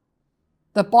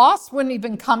 the boss wouldn't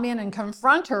even come in and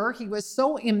confront her. He was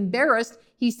so embarrassed,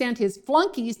 he sent his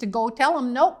flunkies to go tell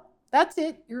him, nope, that's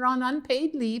it. You're on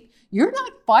unpaid leave. You're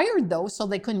not fired, though, so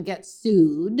they couldn't get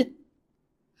sued.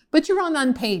 But you're on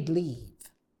unpaid leave.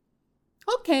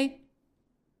 Okay.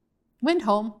 Went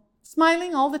home,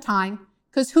 smiling all the time,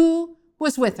 because who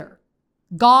was with her?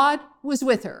 God was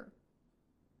with her.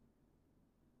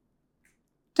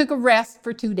 Took a rest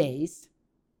for 2 days,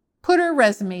 put her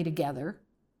resume together,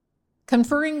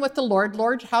 conferring with the Lord,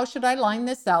 Lord, how should I line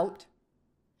this out?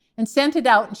 And sent it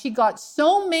out, and she got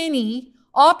so many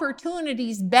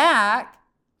opportunities back.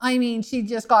 I mean, she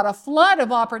just got a flood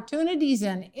of opportunities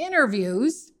and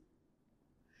interviews.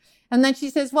 And then she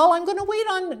says, well, I'm going to wait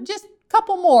on just a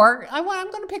couple more. I'm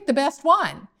going to pick the best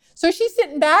one. So she's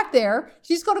sitting back there.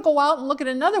 She's going to go out and look at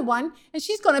another one, and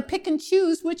she's going to pick and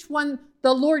choose which one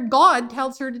the Lord God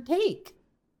tells her to take.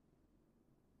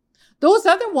 Those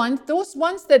other ones, those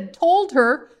ones that told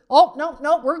her, oh,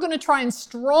 no, we're going to try and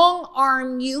strong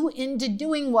arm you into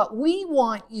doing what we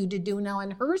want you to do. Now,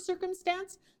 in her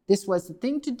circumstance, this was the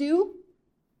thing to do.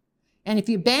 And if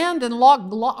you band and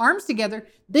lock arms together,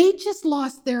 they just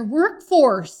lost their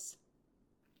workforce.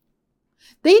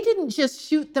 They didn't just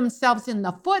shoot themselves in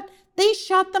the foot, they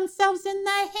shot themselves in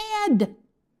the head.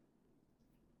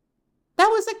 That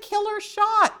was a killer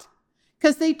shot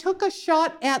because they took a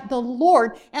shot at the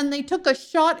Lord, and they took a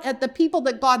shot at the people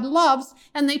that God loves,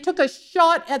 and they took a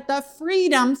shot at the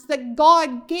freedoms that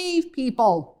God gave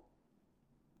people.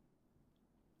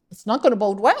 It's not going to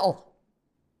bode well.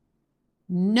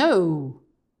 No.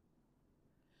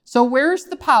 So where's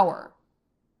the power?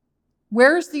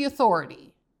 Where's the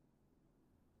authority?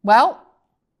 Well,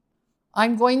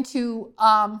 I'm going to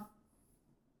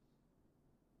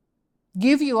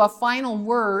give you a final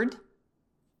word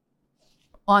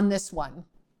on this one.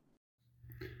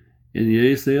 And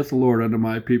yea, saith the Lord unto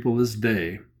my people this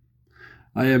day,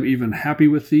 I am even happy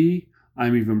with thee, I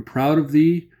am even proud of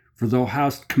thee, for thou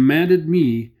hast commanded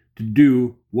me to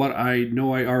do what I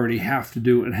know I already have to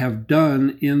do and have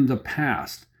done in the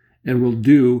past, and will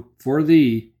do for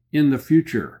thee in the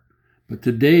future. But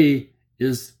today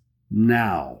is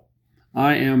now.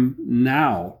 I am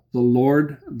now the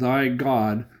Lord thy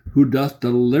God, who doth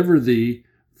deliver thee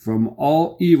from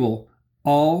all evil,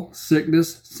 all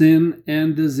sickness, sin,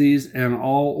 and disease, and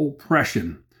all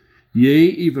oppression. Yea,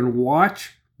 even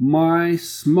watch my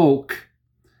smoke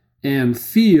and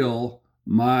feel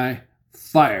my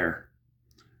fire.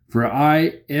 For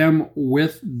I am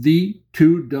with thee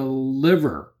to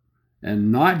deliver,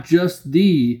 and not just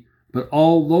thee, but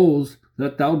all those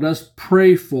that thou dost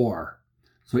pray for.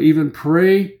 So even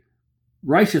pray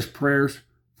righteous prayers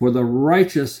for the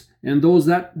righteous and those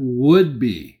that would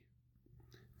be.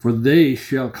 For they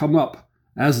shall come up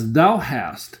as thou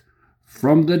hast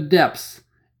from the depths,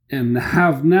 and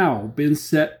have now been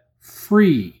set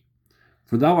free.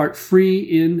 For thou art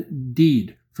free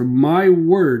indeed. For my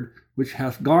word, which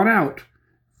hath gone out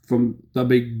from the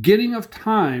beginning of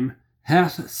time,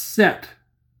 hath set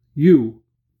you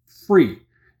free.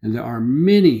 And there are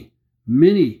many,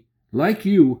 many like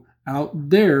you out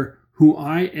there who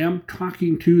I am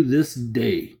talking to this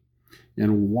day.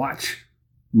 And watch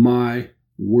my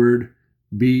word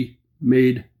be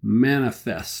made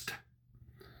manifest.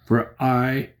 For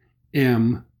I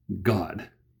am God.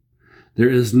 There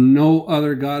is no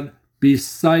other God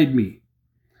beside me.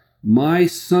 My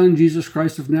Son, Jesus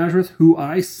Christ of Nazareth, who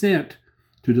I sent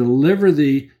to deliver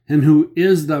thee, and who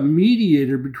is the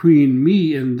mediator between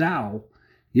me and thou.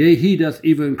 Yea, he doth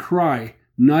even cry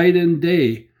night and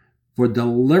day for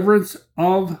deliverance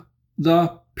of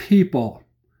the people,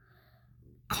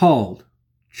 called,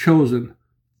 chosen,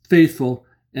 faithful,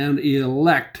 and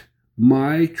elect,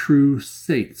 my true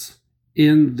saints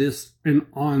in this and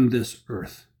on this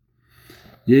earth.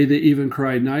 Yea, they even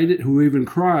cry night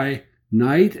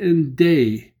and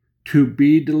day to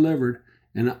be delivered.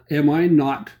 And am I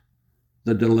not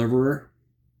the deliverer?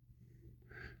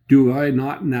 Do I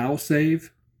not now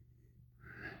save?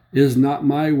 Is not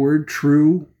my word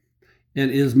true?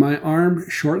 And is my arm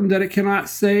shortened that it cannot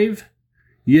save?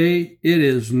 Yea, it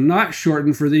is not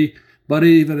shortened for thee, but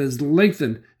even is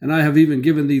lengthened, and I have even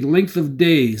given thee length of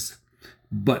days,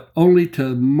 but only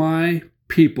to my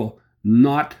people,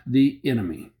 not the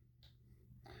enemy.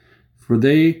 For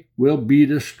they will be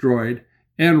destroyed,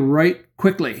 and right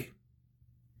quickly.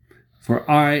 For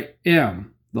I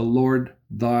am the Lord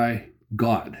thy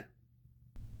God.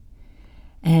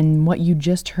 And what you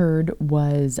just heard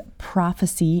was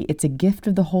prophecy. It's a gift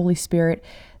of the Holy Spirit.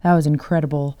 That was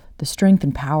incredible, the strength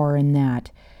and power in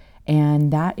that.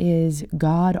 And that is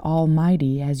God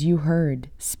Almighty, as you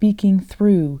heard, speaking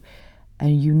through a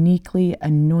uniquely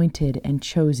anointed and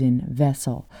chosen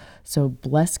vessel. So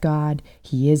bless God.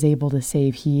 He is able to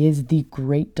save. He is the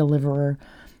great deliverer.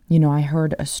 You know, I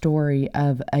heard a story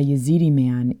of a Yazidi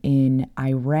man in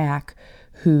Iraq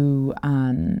who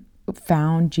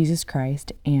found Jesus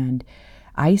Christ, and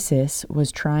ISIS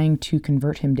was trying to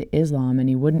convert him to Islam, and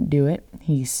he wouldn't do it.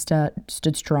 He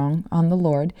stood strong on the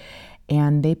Lord,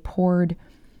 and they poured,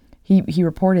 he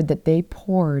reported that they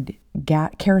poured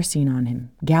kerosene on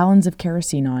him, gallons of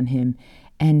kerosene on him,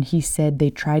 and he said, they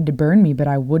tried to burn me, but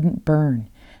I wouldn't burn.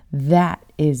 That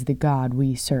is the God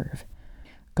we serve.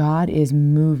 God is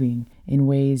moving in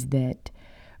ways that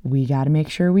we got to make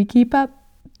sure we keep up.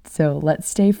 So let's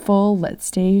stay full, let's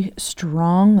stay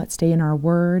strong, let's stay in our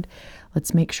word.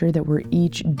 Let's make sure that we're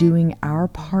each doing our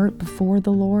part before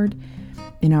the Lord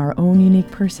in our own unique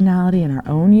personality, in our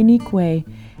own unique way,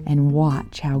 and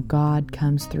watch how God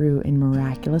comes through in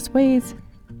miraculous ways.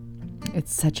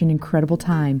 It's such an incredible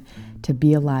time to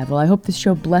be alive. Well, I hope this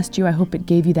show blessed you. I hope it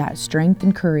gave you that strength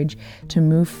and courage to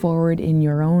move forward in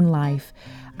your own life.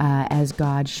 as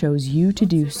God shows you to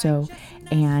do so.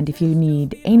 And if you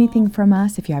need anything from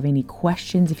us, if you have any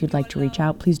questions, if you'd like to reach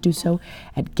out, please do so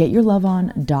at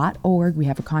getyourloveon.org. We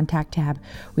have a contact tab.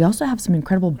 We also have some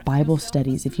incredible Bible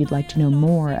studies if you'd like to know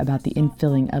more about the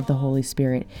infilling of the Holy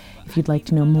Spirit, if you'd like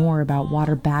to know more about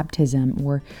water baptism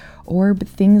or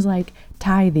things like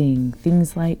tithing,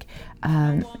 things like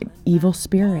evil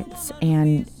spirits,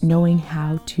 and knowing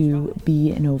how to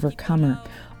be an overcomer.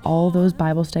 All those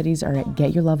Bible studies are at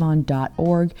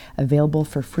getyourloveon.org, available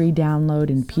for free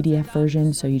download in PDF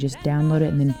version. So you just download it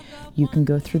and then you can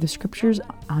go through the scriptures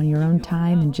on your own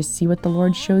time and just see what the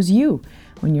Lord shows you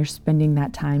when you're spending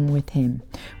that time with Him.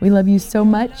 We love you so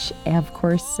much. Of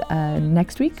course,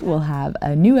 next week we'll have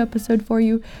a new episode for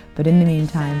you. But in the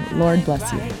meantime, Lord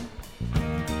bless you.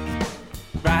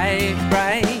 Right.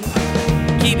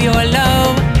 Keep your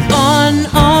love on.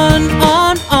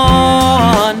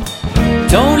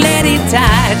 Don't let it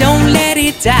die, don't let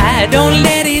it die, don't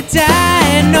let it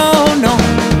die, no.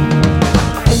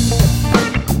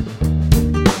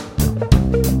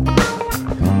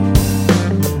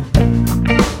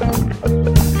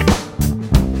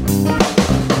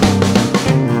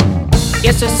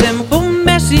 It's a simple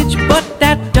message, but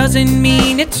that doesn't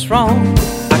mean it's wrong.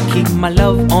 I keep my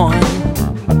love on.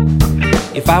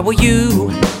 If I were you,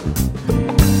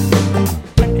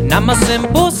 and I'm a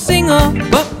simple singer,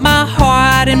 but my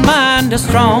heart and mind are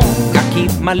strong. I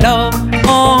keep my love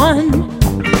on,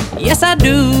 yes I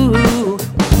do.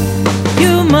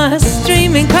 You must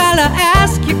dream in color,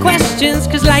 ask your questions,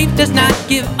 'cause life does not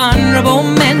give honorable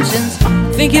mentions.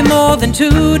 Thinking more than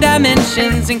 2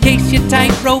 dimensions, in case your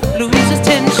tightrope loses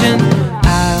tension.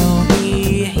 I'll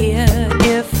be here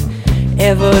if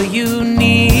ever you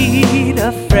need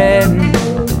a friend.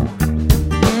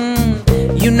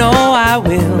 You know I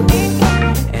will,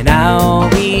 and I'll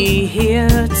be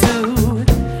here to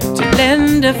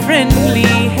lend a friendly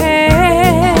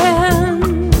hand,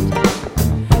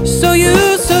 so you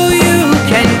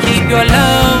can keep your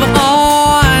love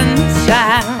on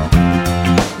time.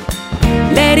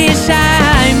 Let it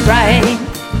shine bright.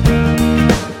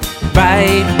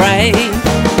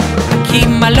 Keep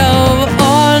my love on.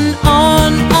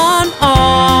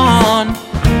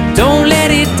 Don't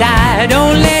let it die,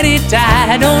 don't let it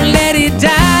die, don't let it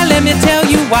die. Let me tell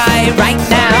you why right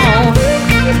now.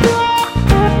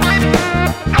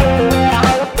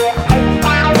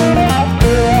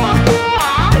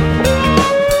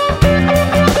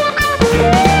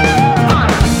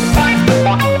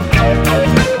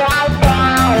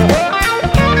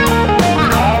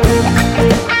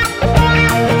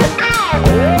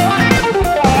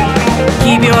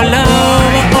 Keep your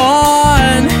love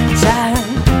on time.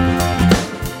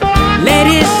 Let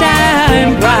it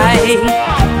shine bright.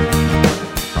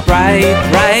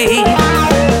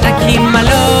 I keep my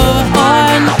love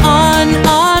on.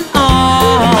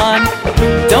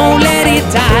 Don't let it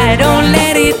die, don't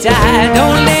let it die,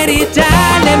 don't let it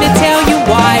die. Let me tell you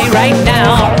why right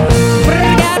now.